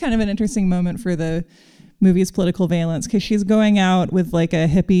this is kind of an interesting moment for the movie's political valence, because she's going out with like a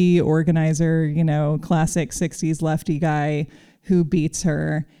hippie organizer, classic 60s lefty guy who beats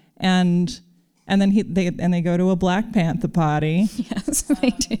her, and then they go to a Black Panther party. Yes,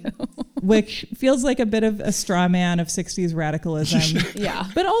 they do. Which feels like a bit of a straw man of 60s radicalism. Yeah.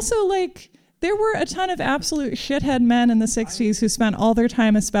 But also like there were a ton of absolute shithead men in the 60s who spent all their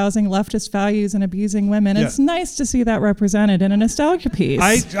time espousing leftist values and abusing women. Yeah. It's nice to see that represented in a nostalgia piece.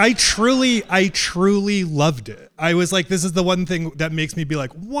 I truly loved it. I was like, this is the one thing that makes me be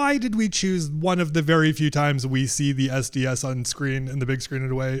like, why did we choose one of the very few times we see the SDS on screen and the big screen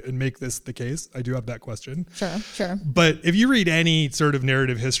in a way and make this the case? I do have that question. Sure. But if you read any sort of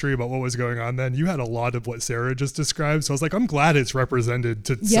narrative history about what was going on then, you had a lot of what Sarah just described. So I was like, I'm glad it's represented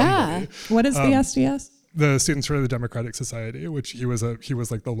to somebody. What is the SDS? The Students for the Democratic Society, which he was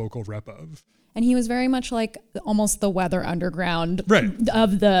like the local rep of. And he was very much like almost the Weather Underground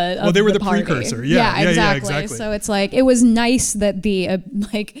of the Well, they were the party. precursor. Yeah, exactly. So it's like, it was nice that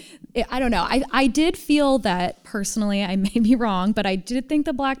I don't know. I did feel that personally, I may be wrong, but I did think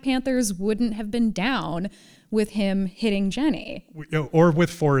the Black Panthers wouldn't have been down with him hitting Jenny. Or with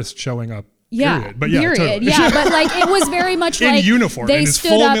Forrest showing up. Yeah, period. But yeah, totally. Yeah, but like it was very much in like uniform, they in his stood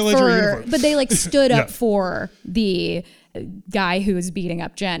full up military uniform. but they like stood up for the guy who was beating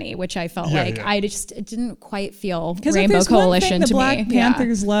up Jenny, which I felt I just it didn't quite feel Rainbow Coalition to me. Black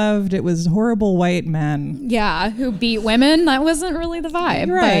Panthers loved, it was horrible white men. Yeah, who beat women. That wasn't really the vibe.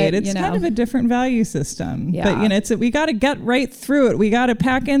 Right. But, it's kind of a different value system. Yeah. But we got to get right through it. We got to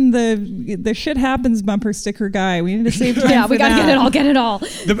pack in the shit happens bumper sticker guy. We need to save time. We got to get it all.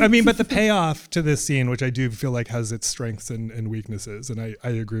 But the payoff to this scene, which I do feel like has its strengths and weaknesses, and I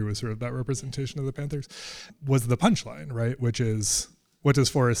agree with sort of that representation of the Panthers, was the punchline, right? Which is, what does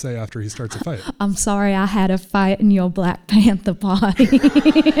Forrest say after he starts a fight? I'm sorry I had a fight in your Black Panther party.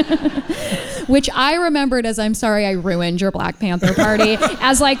 Which I remembered as, I'm sorry I ruined your Black Panther party,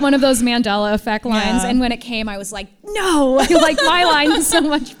 as like one of those Mandela effect lines. Yeah. And when it came, I was like, no, like my line is so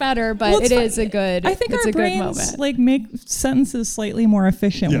much better, but it is a good, I think it's our a brains good moment. Like make sentences slightly more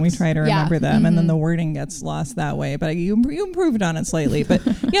efficient when we try to remember them, and then the wording gets lost that way. But you improved on it slightly. But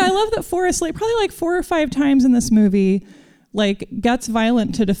yeah, I love that Forrest, probably 4 or 5 times in this movie, gets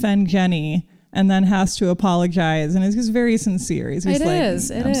violent to defend Jenny and then has to apologize, and it's just very sincere. He's just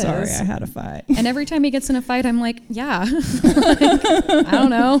I'm sorry I had a fight. And every time he gets in a fight, I'm like, yeah. I don't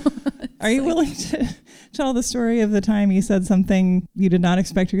know. Are you willing to tell the story of the time you said something you did not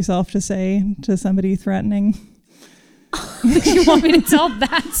expect yourself to say to somebody threatening? You want me to tell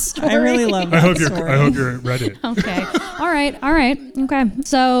that story? I really love that story. I hope you're ready. Okay. All right. Okay.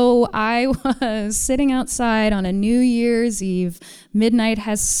 So I was sitting outside on a New Year's Eve. Midnight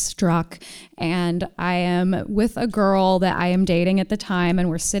has struck, and I am with a girl that I am dating at the time, and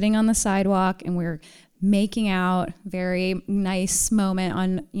we're sitting on the sidewalk, and we're making out, very nice moment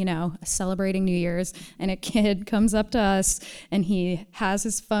on, celebrating New Year's. And a kid comes up to us and he has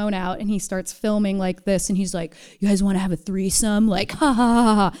his phone out and he starts filming like this. And he's like, you guys want to have a threesome? Like, ha ha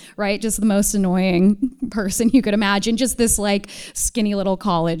ha ha, right? Just the most annoying person you could imagine. Just this skinny little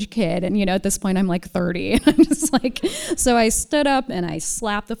college kid. And, at this point I'm 30. And I'm just so I stood up and I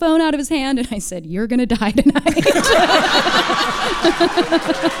slapped the phone out of his hand and I said, you're going to die tonight.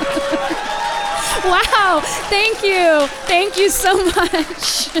 Wow, thank you. Thank you so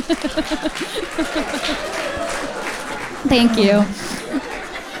much. Thank you.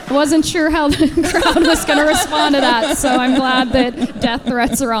 I wasn't sure how the crowd was going to respond to that, so I'm glad that death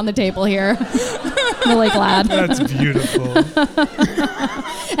threats are on the table here. Really glad. That's beautiful.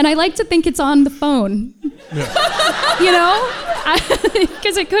 And I like to think it's on the phone. Yeah.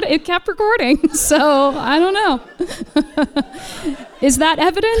 Because it kept recording, so I don't know. Is that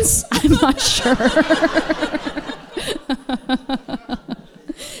evidence? I'm not sure.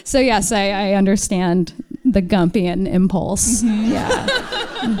 So yes, I understand the Gumpian impulse. Mm-hmm. Yeah.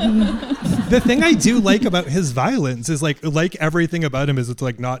 The thing I do like about his violence is like everything about him is it's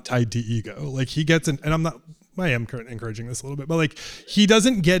like not tied to ego. Like he gets in, and I am encouraging this a little bit, but like he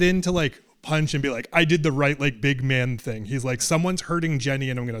doesn't get into like punch and be like, I did the right like big man thing. He's like, someone's hurting Jenny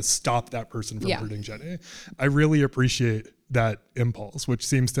and I'm going to stop that person from hurting Jenny. I really appreciate that impulse, which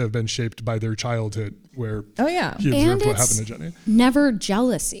seems to have been shaped by their childhood where he observed what happened to Jenny. Never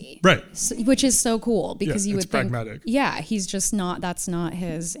jealousy. Right. Which is so cool because you would pragmatic. Think, he's just that's not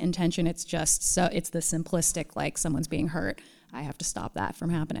his intention. It's just it's the simplistic, like someone's being hurt. I have to stop that from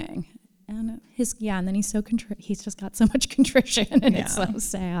happening. And and then he's so he's just got so much contrition and it's so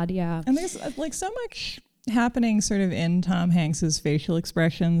sad. Yeah. And there's like so much happening sort of in Tom Hanks's facial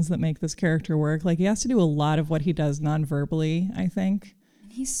expressions that make this character work. Like he has to do a lot of what he does non-verbally, I think.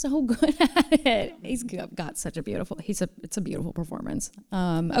 And he's so good at it. He's got such a beautiful, it's a beautiful performance.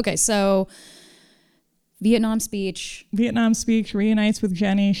 Okay. So Vietnam speech reunites with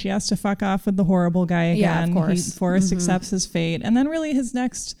Jenny. She has to fuck off with the horrible guy again. Yeah, of course. Forrest accepts his fate. And then really his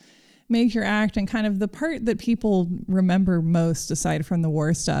next major act and kind of the part that people remember most aside from the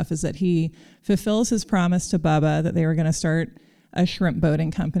war stuff is that he fulfills his promise to Bubba that they were going to start a shrimp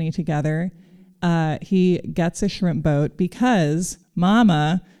boating company together. He gets a shrimp boat because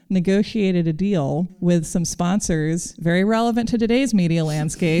Mama negotiated a deal with some sponsors, very relevant to today's media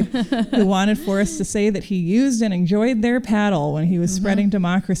landscape, who wanted Forrest to say that he used and enjoyed their paddle when he was spreading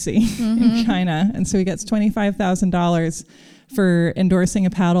democracy in China. And so he gets $25,000 for endorsing a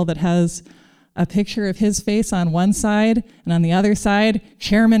paddle that has a picture of his face on one side and on the other side,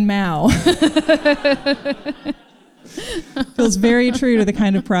 Chairman Mao. Feels very true to the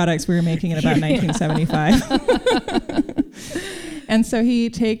kind of products we were making in about 1975. And so he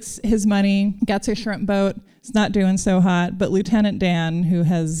takes his money, gets a shrimp boat. It's not doing so hot, but Lieutenant Dan, who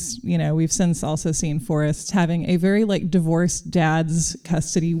has, we've since also seen Forrest having a very like divorced dad's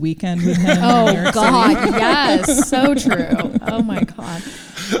custody weekend with him. Oh God, yes, so true. Oh my God.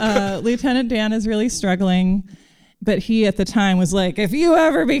 Lieutenant Dan is really struggling, but he at the time was like, if you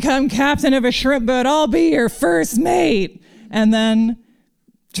ever become captain of a shrimp boat, I'll be your first mate. And then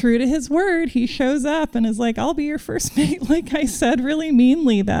true to his word, he shows up and is like, I'll be your first mate, like I said really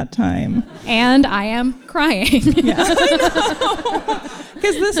meanly that time. And I am crying. Yeah,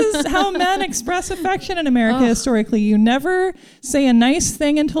 because this is how men express affection in America historically. You never say a nice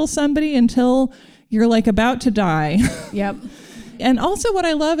thing until you're like about to die. Yep. And also what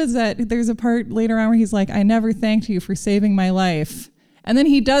I love is that there's a part later on where he's like, I never thanked you for saving my life. And then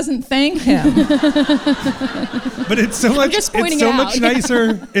he doesn't thank him. But it's so much nicer.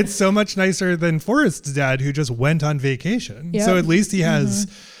 Yeah. It's so much nicer than Forrest's dad, who just went on vacation. Yep. So at least he has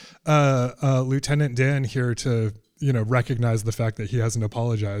Lieutenant Dan here to, recognize the fact that he hasn't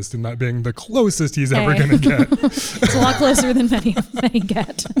apologized, and that being the closest he's ever going to get. It's a lot closer than many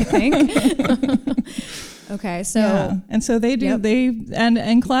get, I think. Okay, so and so they do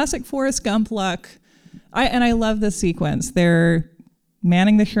and classic Forrest Gump luck. I love this sequence. They're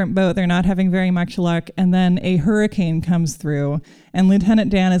manning the shrimp boat. They're not having very much luck. And then a hurricane comes through and Lieutenant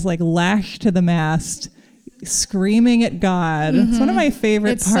Dan is like lashed to the mast, screaming at God. It's one of my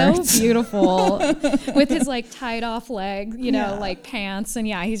favorite parts. It's so beautiful with his like tied off leg, like pants. And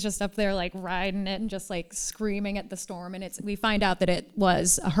he's just up there like riding it and just like screaming at the storm. And we find out that it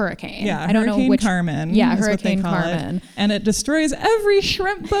was a hurricane. Yeah, I don't know which Carmen. Yeah, Hurricane Carmen. And it destroys every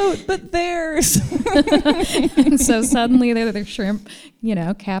shrimp boat but theirs. And so suddenly they're shrimp,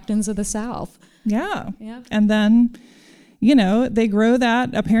 captains of the South. Yeah. Yep. And then they grow that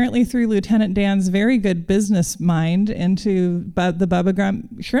apparently through Lieutenant Dan's very good business mind into the Bubba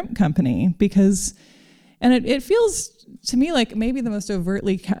Gump Shrimp Company and it feels to me like maybe the most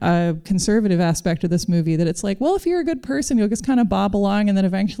overtly conservative aspect of this movie, that it's like, well, if you're a good person, you'll just kind of bob along and then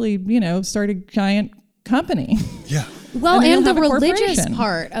eventually, start a giant company. Yeah. Well, and the religious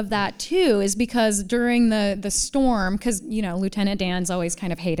part of that too is because during the storm, because Lieutenant Dan's always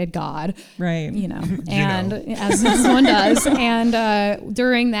kind of hated God, right? And as this one does, and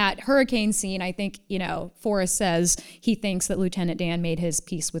during that hurricane scene, I think Forrest says he thinks that Lieutenant Dan made his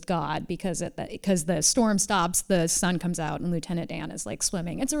peace with God because the storm stops, the sun comes out, and Lieutenant Dan is like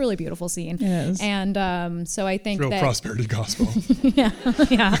swimming. It's a really beautiful scene. It is. And so I think real prosperity gospel.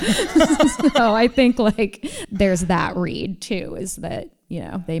 yeah. So I think like there's that read too, is that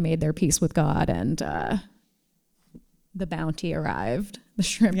they made their peace with God and the bounty arrived, the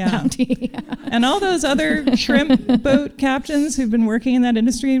shrimp bounty. And all those other shrimp boat captains who've been working in that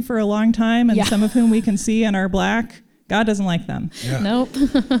industry for a long time, and some of whom we can see in our black God doesn't like them. Yeah. Nope.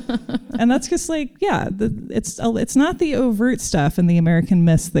 And that's just like, it's not the overt stuff in the American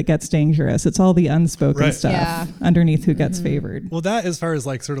myths that gets dangerous. It's all the unspoken stuff underneath who gets favored. Well, that as far as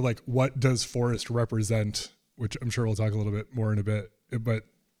like sort of like what does Forrest represent, which I'm sure we'll talk a little bit more in a bit, but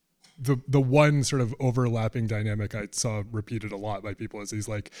the one sort of overlapping dynamic I saw repeated a lot by people is he's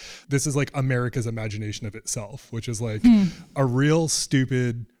like, this is like America's imagination of itself, which is like a real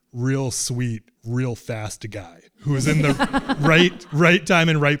stupid, real sweet, real fast guy who is in the right time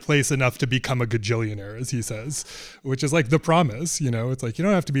and right place enough to become a gajillionaire, as he says, which is like the promise, you know. It's like, you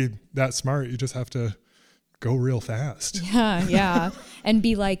don't have to be that smart. You just have to go real fast. Yeah. And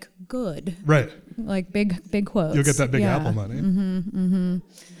be like good. Right. Like big quotes. You'll get that big Apple money.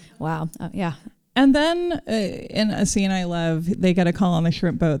 Wow. Yeah. And then in a scene I love, they get a call on the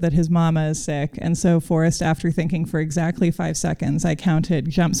shrimp boat that his mama is sick. And so Forrest, after thinking for exactly 5 seconds, I counted,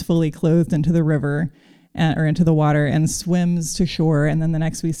 jumps fully clothed into the river or into the water and swims to shore. And then the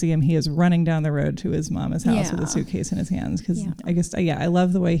next we see him, he is running down the road to his mama's house with a suitcase in his hands. Because I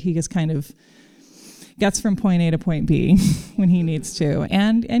love the way he just kind of gets from point A to point B when he needs to.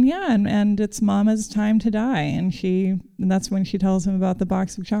 And it's mama's time to die. And that's when she tells him about the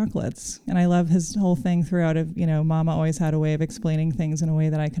box of chocolates. And I love his whole thing throughout of, you know, mama always had a way of explaining things in a way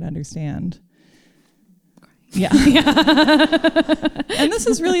that I could understand. Yeah. And this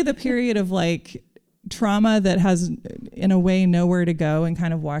is really the period of like trauma that has in a way nowhere to go, and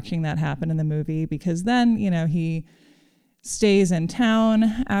kind of watching that happen in the movie, because then, you know, he stays in town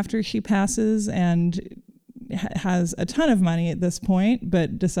after she passes and has a ton of money at this point,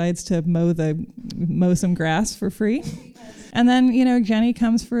 but decides to mow some grass for free. And then, you know, Jenny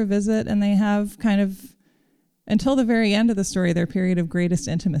comes for a visit, and they have kind of, until the very end of the story, their period of greatest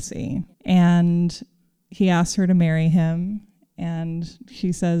intimacy. And he asks her to marry him, and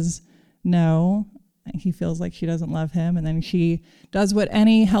she says no. He feels like she doesn't love him, and then she does what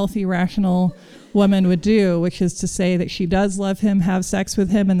any healthy, rational woman would do, which is to say that she does love him, have sex with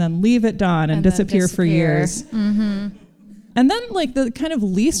him, and then leave at dawn and disappear for years. Mm-hmm. And then, like, the kind of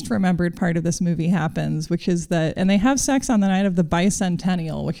least remembered part of this movie happens, which is that, and they have sex on the night of the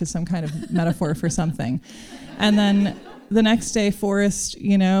bicentennial, which is some kind of metaphor for something. And then the next day, Forrest,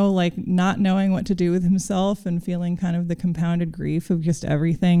 you know, like not knowing what to do with himself and feeling kind of the compounded grief of just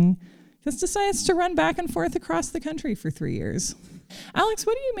everything, just decides to run back and forth across the country for 3 years. Alex,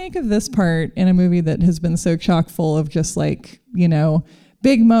 what do you make of this part in a movie that has been so chock full of just like, you know,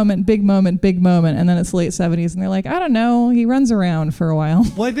 big moment, big moment, big moment, and then it's late 70s, and they're like, I don't know, he runs around for a while.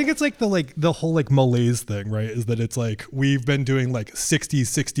 Well, I think it's like the whole like malaise thing, right? Is that it's like we've been doing like 60s,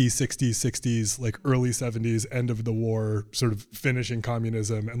 60s, like early 70s, end of the war, sort of finishing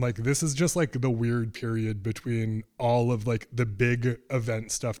communism, and like this is just like the weird period between all of like the big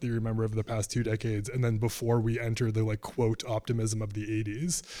event stuff that you remember over the past 2 decades, and then before we enter the like quote optimism of the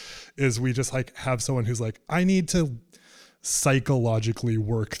 80s, is we just like have someone who's like, I need to psychologically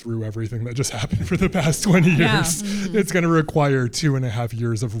work through everything that just happened for the past 20 years. Yeah. Mm-hmm. It's going to require 2.5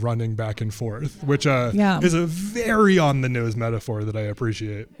 years of running back and forth, which is a very on the nose metaphor that I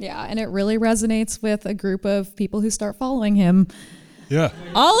appreciate. Yeah, and it really resonates with a group of people who start following him. Yeah.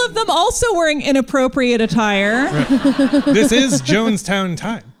 All of them also wearing inappropriate attire. Right. This is Jonestown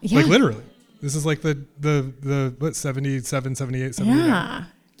time. Yeah. Like literally. This is like the what, 77, 78, 79. Yeah.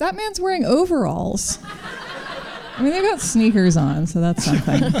 That man's wearing overalls. I mean, they've got sneakers on, so that's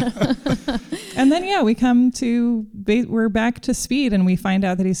something. And then, we're back to Speed, and we find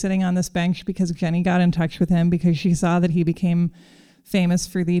out that he's sitting on this bench because Jenny got in touch with him because she saw that he became famous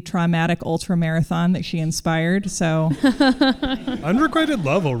for the traumatic ultra marathon that she inspired. So unrequited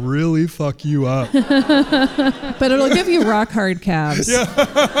love will really fuck you up. But it'll give you rock hard calves.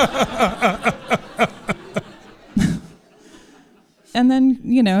 Yeah. And then,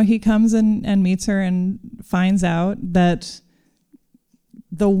 you know, he comes and meets her and finds out that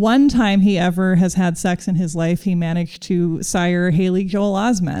the one time he ever has had sex in his life, he managed to sire Haley Joel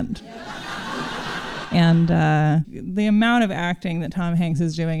Osment. And the amount of acting that Tom Hanks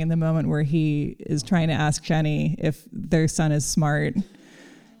is doing in the moment where he is trying to ask Jenny if their son is smart.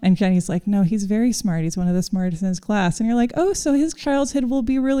 And Jenny's like, no, he's very smart. He's one of the smartest in his class. And you're like, oh, so his childhood will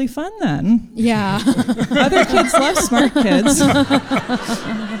be really fun then. Yeah. Other kids love smart kids.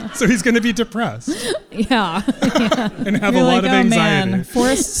 So he's going to be depressed. Yeah. And have a lot of anxiety. Man,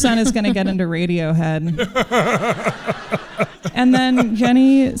 Forrest's son is going to get into Radiohead. And then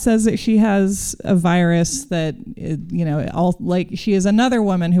Jenny says that she has a virus that, you know, she is another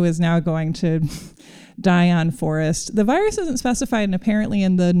woman who is now going to die on Forrest. The virus isn't specified, and apparently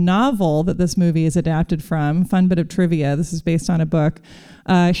in the novel that this movie is adapted from, fun bit of trivia, this is based on a book,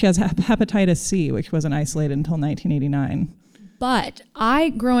 she has hepatitis C, which wasn't isolated until 1989. But I,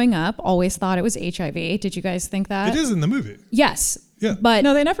 growing up, always thought it was HIV. Did you guys think that? It is in the movie. Yes. Yeah. But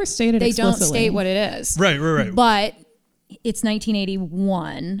no, they never stated they explicitly. don't state what it is. Right. But it's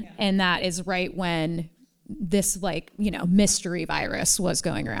 1981, and that is right when this mystery virus was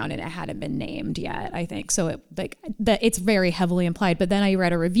going around, and it hadn't been named yet, I think. So it's very heavily implied. But then I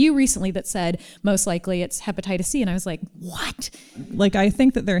read a review recently that said most likely it's hepatitis C, and I was like, what? Like, I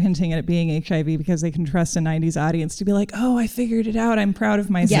think that they're hinting at it being HIV because they can trust a 90s audience to be like, oh, I figured it out, I'm proud of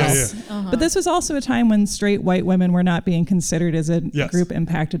myself. Yes. Yeah. Uh-huh. But this was also a time when straight white women were not being considered as a Yes. group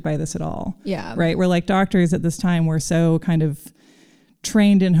impacted by this at all. Yeah. Right? Where like doctors at this time were so kind of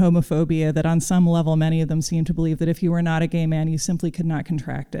trained in homophobia that on some level many of them seemed to believe that if you were not a gay man, you simply could not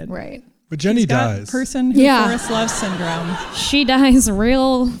contract it. Right. But Jenny Got dies. person who Yeah. Forrest loves syndrome. She dies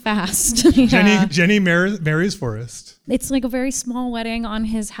real fast. Yeah. Jenny marries Forrest. It's like a very small wedding on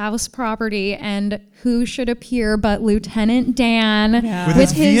his house property, and who should appear but Lieutenant Dan Yeah.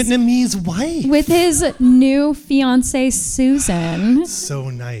 With his Vietnamese wife. with his new fiancee Susan. So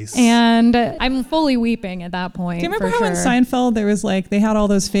nice. And I'm fully weeping at that point. Do you remember for how in sure. Seinfeld there was like, they had all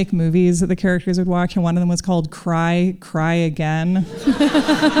those fake movies that the characters would watch, and one of them was called Cry Again?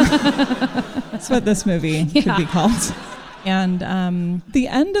 That's what this movie should be called. And the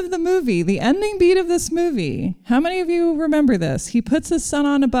end of the movie, the ending beat of this movie, how many of you remember this? He puts his son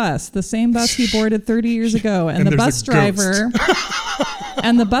on a bus, the same bus he boarded 30 years ago, and the bus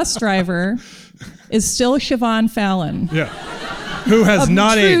driver is still Siobhan Fallon. Yeah. Who has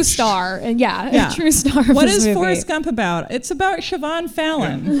not true aged. star, and a true star. Of What this is movie. Forrest Gump about? It's about Siobhan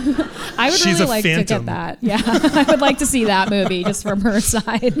Fallon. I would She's really a like phantom. to get that. Yeah, I would like to see that movie just from her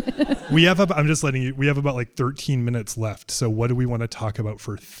side. I'm just letting you, we have about like 13 minutes left. So what do we want to talk about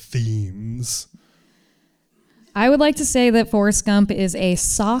for themes? I would like to say that Forrest Gump is a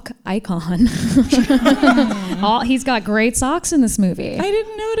sock icon. He's got great socks in this movie. I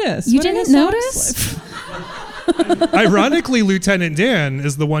didn't notice. You What are didn't his socks notice? like? Ironically, Lieutenant Dan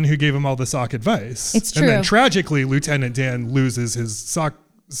is the one who gave him all the sock advice. It's And then true. tragically, Lieutenant Dan loses his sock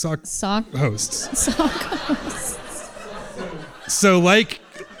Sock hosts. hosts. So like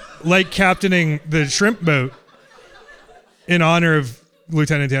captaining the shrimp boat in honor of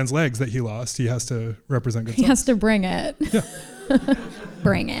Lieutenant Dan's legs that he lost, he has to represent good He socks. has to bring it. Yeah.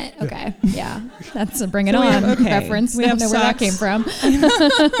 Bring it. Okay. Yeah. That's a bring it So we on have- okay. reference. We I have don't know where that came socks.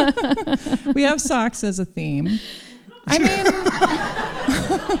 from. We have socks as a theme. I mean,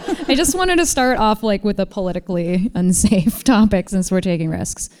 I just wanted to start off like with a politically unsafe topic since we're taking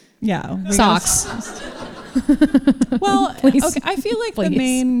risks. yeah. we Socks. Well, Please. okay, I feel like Please.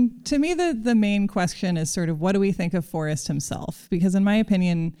 the main question is sort of what do we think of Forrest himself? Because in my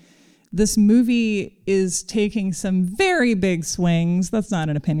opinion, this movie is taking some very big swings. That's not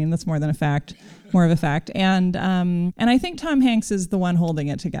an opinion. That's more of a fact. And I think Tom Hanks is the one holding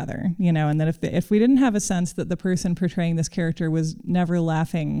it together, and that if we didn't have a sense that the person portraying this character was never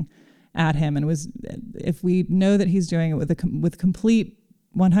laughing at him if we know that he's doing it with complete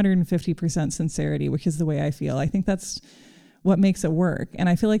 150% sincerity, which is the way I feel, I think that's what makes it work. And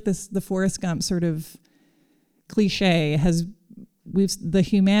I feel like the Forrest Gump sort of cliche the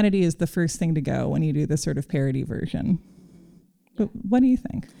humanity is the first thing to go when you do this sort of parody version. But what do you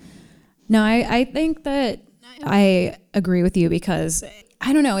think? No, I think that I agree with you because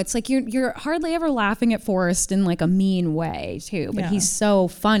I don't know. It's like you're hardly ever laughing at Forrest in like a mean way too, but Yeah. he's so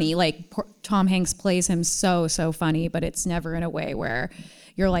funny. Like Tom Hanks plays him so funny, but it's never in a way where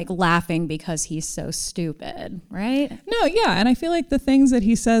you're like laughing because he's so stupid, right? No, yeah, and I feel like the things that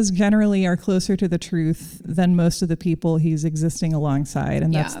he says generally are closer to the truth than most of the people he's existing alongside,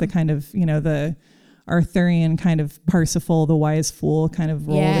 and that's Yeah. the kind of the Arthurian kind of Parsifal, the wise fool kind of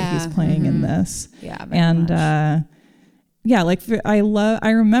role that he's playing in this. Yeah, very and much. I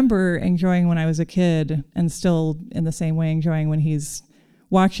remember enjoying when I was a kid, and still in the same way enjoying when he's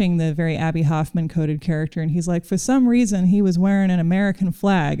watching the very Abby Hoffman coded character, and he's like, for some reason he was wearing an American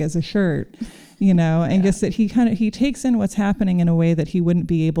flag as a shirt, and just that he takes in what's happening in a way that he wouldn't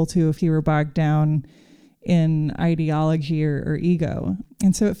be able to if he were bogged down in ideology or ego.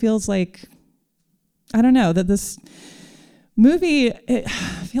 And so it feels like, I don't know, that this movie, I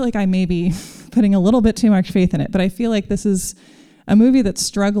feel like I may be putting a little bit too much faith in it, but I feel like this is a movie that's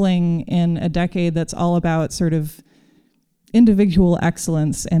struggling in a decade that's all about sort of individual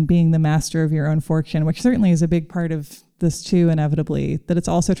excellence and being the master of your own fortune, which certainly is a big part of this too, inevitably, that it's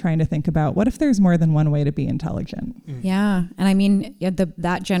also trying to think about what if there's more than one way to be intelligent? Yeah. And I mean,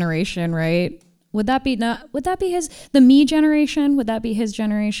 that generation, right? would that be the me generation? Would that be his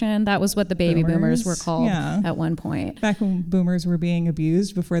generation? That was what the baby boomers were called at one point. Back when boomers were being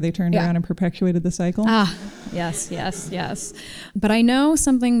abused before they turned around and perpetuated the cycle. Yes. But I know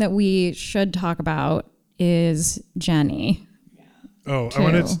something that we should talk about is Jenny. Oh,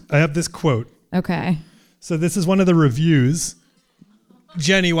 I have this quote. Okay. So this is one of the reviews.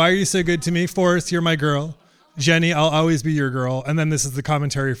 Jenny, why are you so good to me? Forrest, you're my girl. Jenny, I'll always be your girl. And then this is the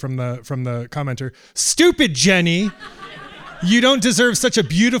commentary from the commenter. Stupid Jenny. You don't deserve such a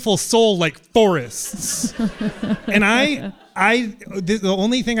beautiful soul like Forrest's. And the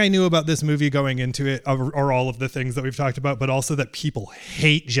only thing I knew about this movie going into it are all of the things that we've talked about, but also that people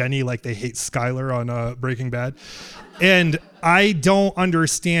hate Jenny like they hate Skylar on Breaking Bad. And I don't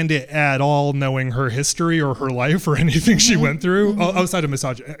understand it at all, knowing her history or her life or anything she went through outside of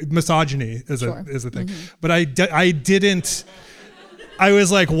misogyny is a thing. But I didn't. I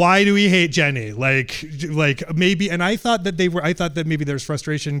was like, why do we hate Jenny? Like maybe, and I thought that maybe there's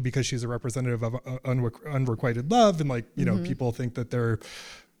frustration because she's a representative of unrequited love, and like, you know, people think that they're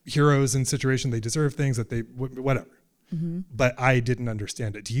heroes in situation, they deserve things that they whatever. But I didn't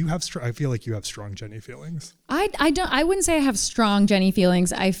understand it. Do you have? I feel like you have strong Jenny feelings. I wouldn't say I have strong Jenny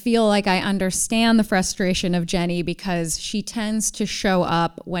feelings. I feel like I understand the frustration of Jenny because she tends to show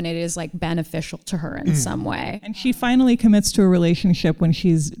up when it is like beneficial to her in some way. And she finally commits to a relationship when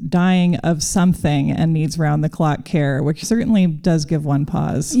she's dying of something and needs round the clock care, which certainly does give one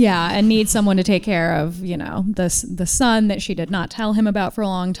pause. Yeah, and needs someone to take care of, you know, the son that she did not tell him about for a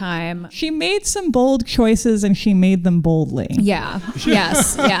long time. She made some bold choices and she made them boldly. Yeah.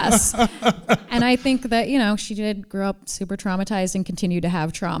 Yes. And I think that, you know, she did grow up super traumatized and continue to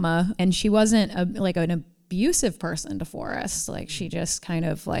have trauma. And she wasn't an abusive person to Forrest. Like, she just kind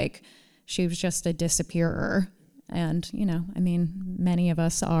of like, she was just a disappearer. And, you know, I mean, many of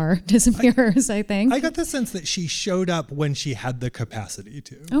us are disappearers, I think. I got the sense that she showed up when she had the capacity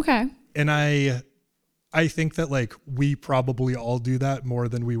to. Okay. And I think that like we probably all do that more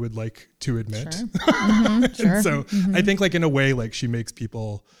than we would like to admit. Sure. Sure. So I think like in a way, like she makes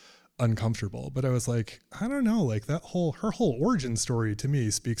people uncomfortable, but I was like, I don't know, like her whole origin story to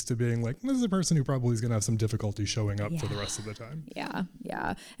me speaks to being like, this is a person who probably is going to have some difficulty showing up for the rest of the time.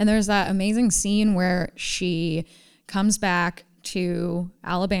 Yeah. And there's that amazing scene where she comes back to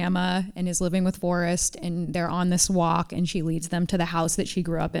Alabama and is living with Forrest, and they're on this walk, and she leads them to the house that she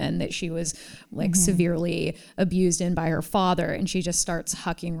grew up in, that she was like severely abused in by her father, and she just starts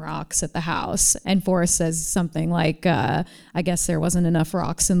hucking rocks at the house. And Forrest says something like, I guess there wasn't enough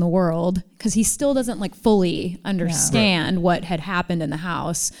rocks in the world, because he still doesn't like fully understand what had happened in the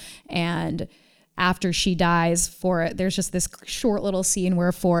house. And after she dies, there's just this short little scene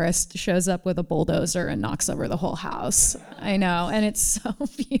where Forrest shows up with a bulldozer and knocks over the whole house. I know, and it's so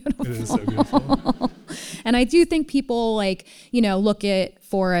beautiful. It is so beautiful. And I do think people like, you know, look at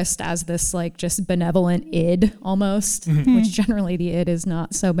Forrest as this like just benevolent id almost, which generally the id is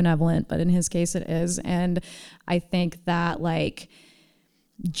not so benevolent, but in his case it is. And I think that like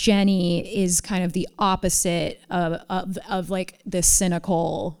Jenny is kind of the opposite of like this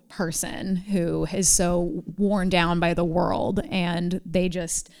cynical person who is so worn down by the world, and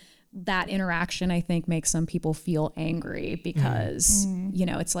that interaction I think makes some people feel angry because you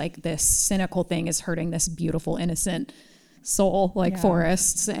know, it's like this cynical thing is hurting this beautiful innocent soul like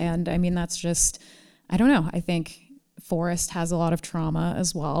Forrest's. And I mean, that's just, I don't know, I think Forrest has a lot of trauma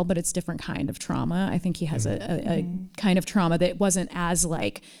as well, but it's different kind of trauma. I think he has a kind of trauma that wasn't as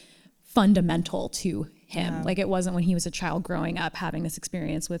like fundamental to him. Yeah. Like it wasn't when he was a child growing up having this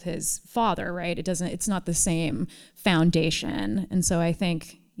experience with his father, right? It's not the same foundation. And so I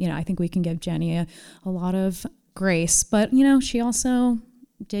think we can give Jenny a lot of grace, but you know, she also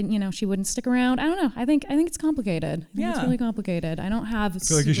didn't, you know, she wouldn't stick around. I don't know. I think it's complicated. I think it's really complicated. I don't have. I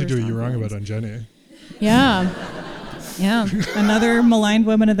feel like you should do what you're wrong about on Jenny. Yeah. Another maligned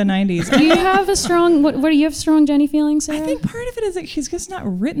woman of the 90s. Do you have a strong, what do you have strong Jenny feelings, Sarah? I think part of it is that she's just not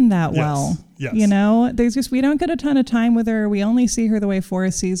written that well. Yes. You know, we don't get a ton of time with her. We only see her the way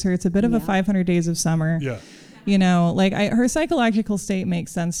Forrest sees her. It's a bit of a 500 Days of Summer. Yeah. You know, like her psychological state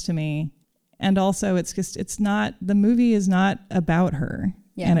makes sense to me. And also the movie is not about her.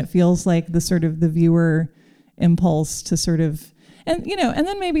 Yeah. And it feels like the viewer impulse to sort of, and you know, and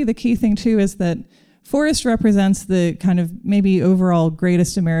then maybe the key thing too is that Forrest represents the kind of maybe overall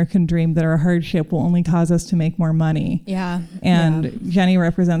greatest American dream that our hardship will only cause us to make more money. Yeah. And Jenny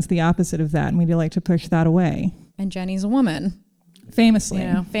represents the opposite of that, and we'd like to push that away. And Jenny's a woman. Famously.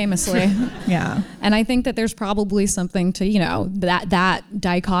 You know, famously. Yeah. And I think that there's probably something to, you know, that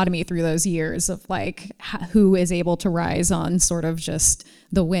dichotomy through those years of like who is able to rise on sort of just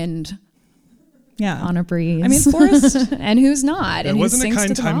the wind on a breeze. I mean, Forrest, and who's not? It and wasn't a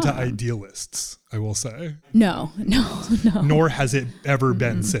kind to time to mom. idealists, I will say. No. Nor has it ever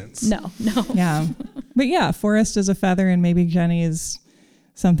been since. No. yeah. But yeah, Forrest is a feather and maybe Jenny is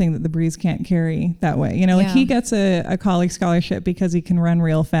something that the breeze can't carry that way. You know, like he gets a college scholarship because he can run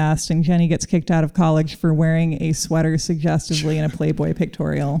real fast, and Jenny gets kicked out of college for wearing a sweater suggestively in a Playboy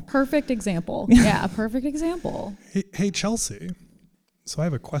pictorial. Perfect example. Yeah, perfect example. Hey, Chelsey. So I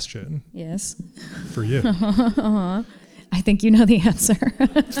have a question. Yes. For you. I think you know the answer.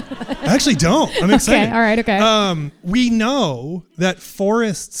 I actually don't. I'm excited. Okay, all right, okay. We know that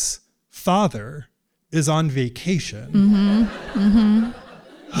Forrest's father is on vacation.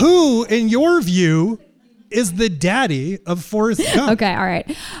 Who, in your view, is the daddy of Forrest Gump? Okay, all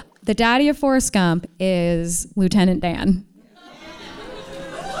right. The daddy of Forrest Gump is Lieutenant Dan.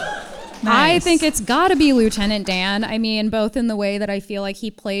 Nice. I think it's got to be Lieutenant Dan. I mean, both in the way that I feel like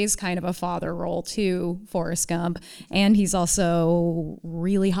he plays kind of a father role to Forrest Gump, and he's also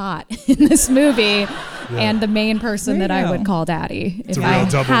really hot in this movie, and the main person that I would call daddy if I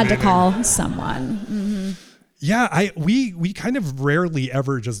had to call someone. Yeah, we kind of rarely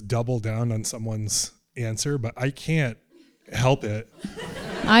ever just double down on someone's answer, but I can't help it.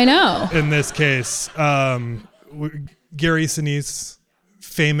 I know. In this case, Gary Sinise,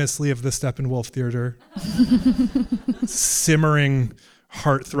 famously of the Steppenwolf Theater, simmering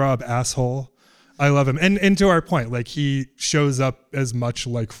heartthrob asshole. I love him. And to our point, like he shows up as much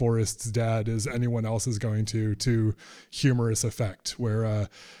like Forrest's dad as anyone else is going to humorous effect, where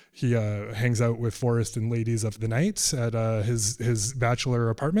he hangs out with Forrest and ladies of the night at his bachelor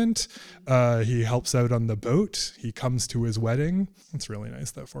apartment. He helps out on the boat. He comes to his wedding. It's really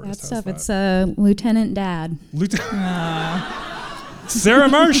nice that Forrest has that. It's Lieutenant Dad. Sarah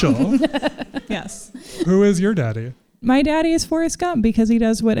Marshall. Yes. Who is your daddy? My daddy is Forrest Gump because he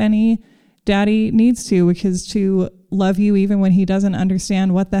does what any daddy needs to, which is to love you even when he doesn't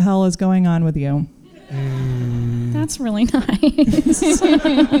understand what the hell is going on with you. That's really nice.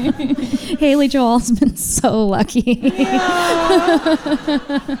 Haley Joel's been so lucky.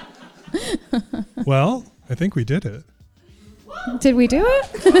 Well, I think we did it. Did we do it?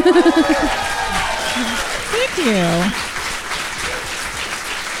 Thank you.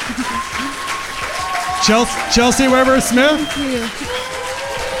 Chelsey Weber Smith.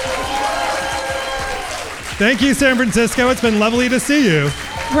 Thank you, San Francisco. It's been lovely to see you.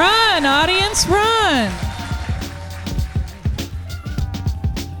 Run, audience, run.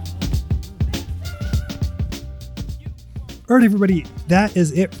 All right, everybody, that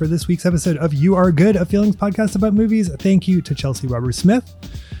is it for this week's episode of You Are Good, a Feelings podcast about movies. Thank you to Chelsey Weber Smith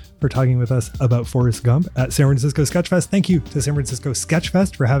for talking with us about Forrest Gump at San Francisco Sketchfest. Thank you to San Francisco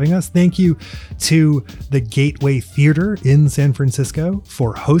Sketchfest for having us. Thank you to the Gateway Theater in San Francisco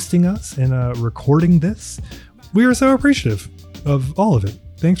for hosting us and recording this. We are so appreciative of all of it.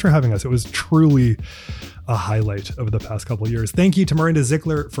 Thanks for having us. It was truly a highlight of the past couple of years. Thank you to Miranda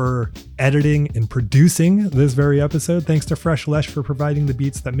Zickler for editing and producing this very episode. Thanks to Fresh Lesh for providing the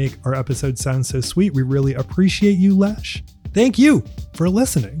beats that make our episodes sound so sweet. We really appreciate you, Lesh. Thank you for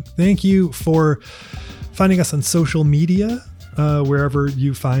listening. Thank you for finding us on social media, wherever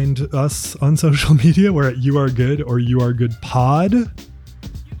you find us on social media. We're at You Are Good or You Are Good Pod.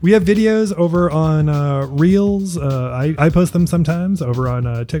 We have videos over on Reels. I post them sometimes over on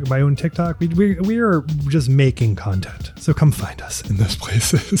my own TikTok. We are just making content. So come find us in those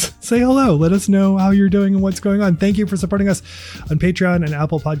places. Say hello. Let us know how you're doing and what's going on. Thank you for supporting us on Patreon and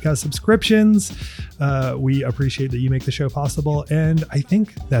Apple Podcast subscriptions. We appreciate that you make the show possible. And I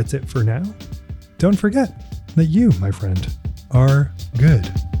think that's it for now. Don't forget that you, my friend, are good.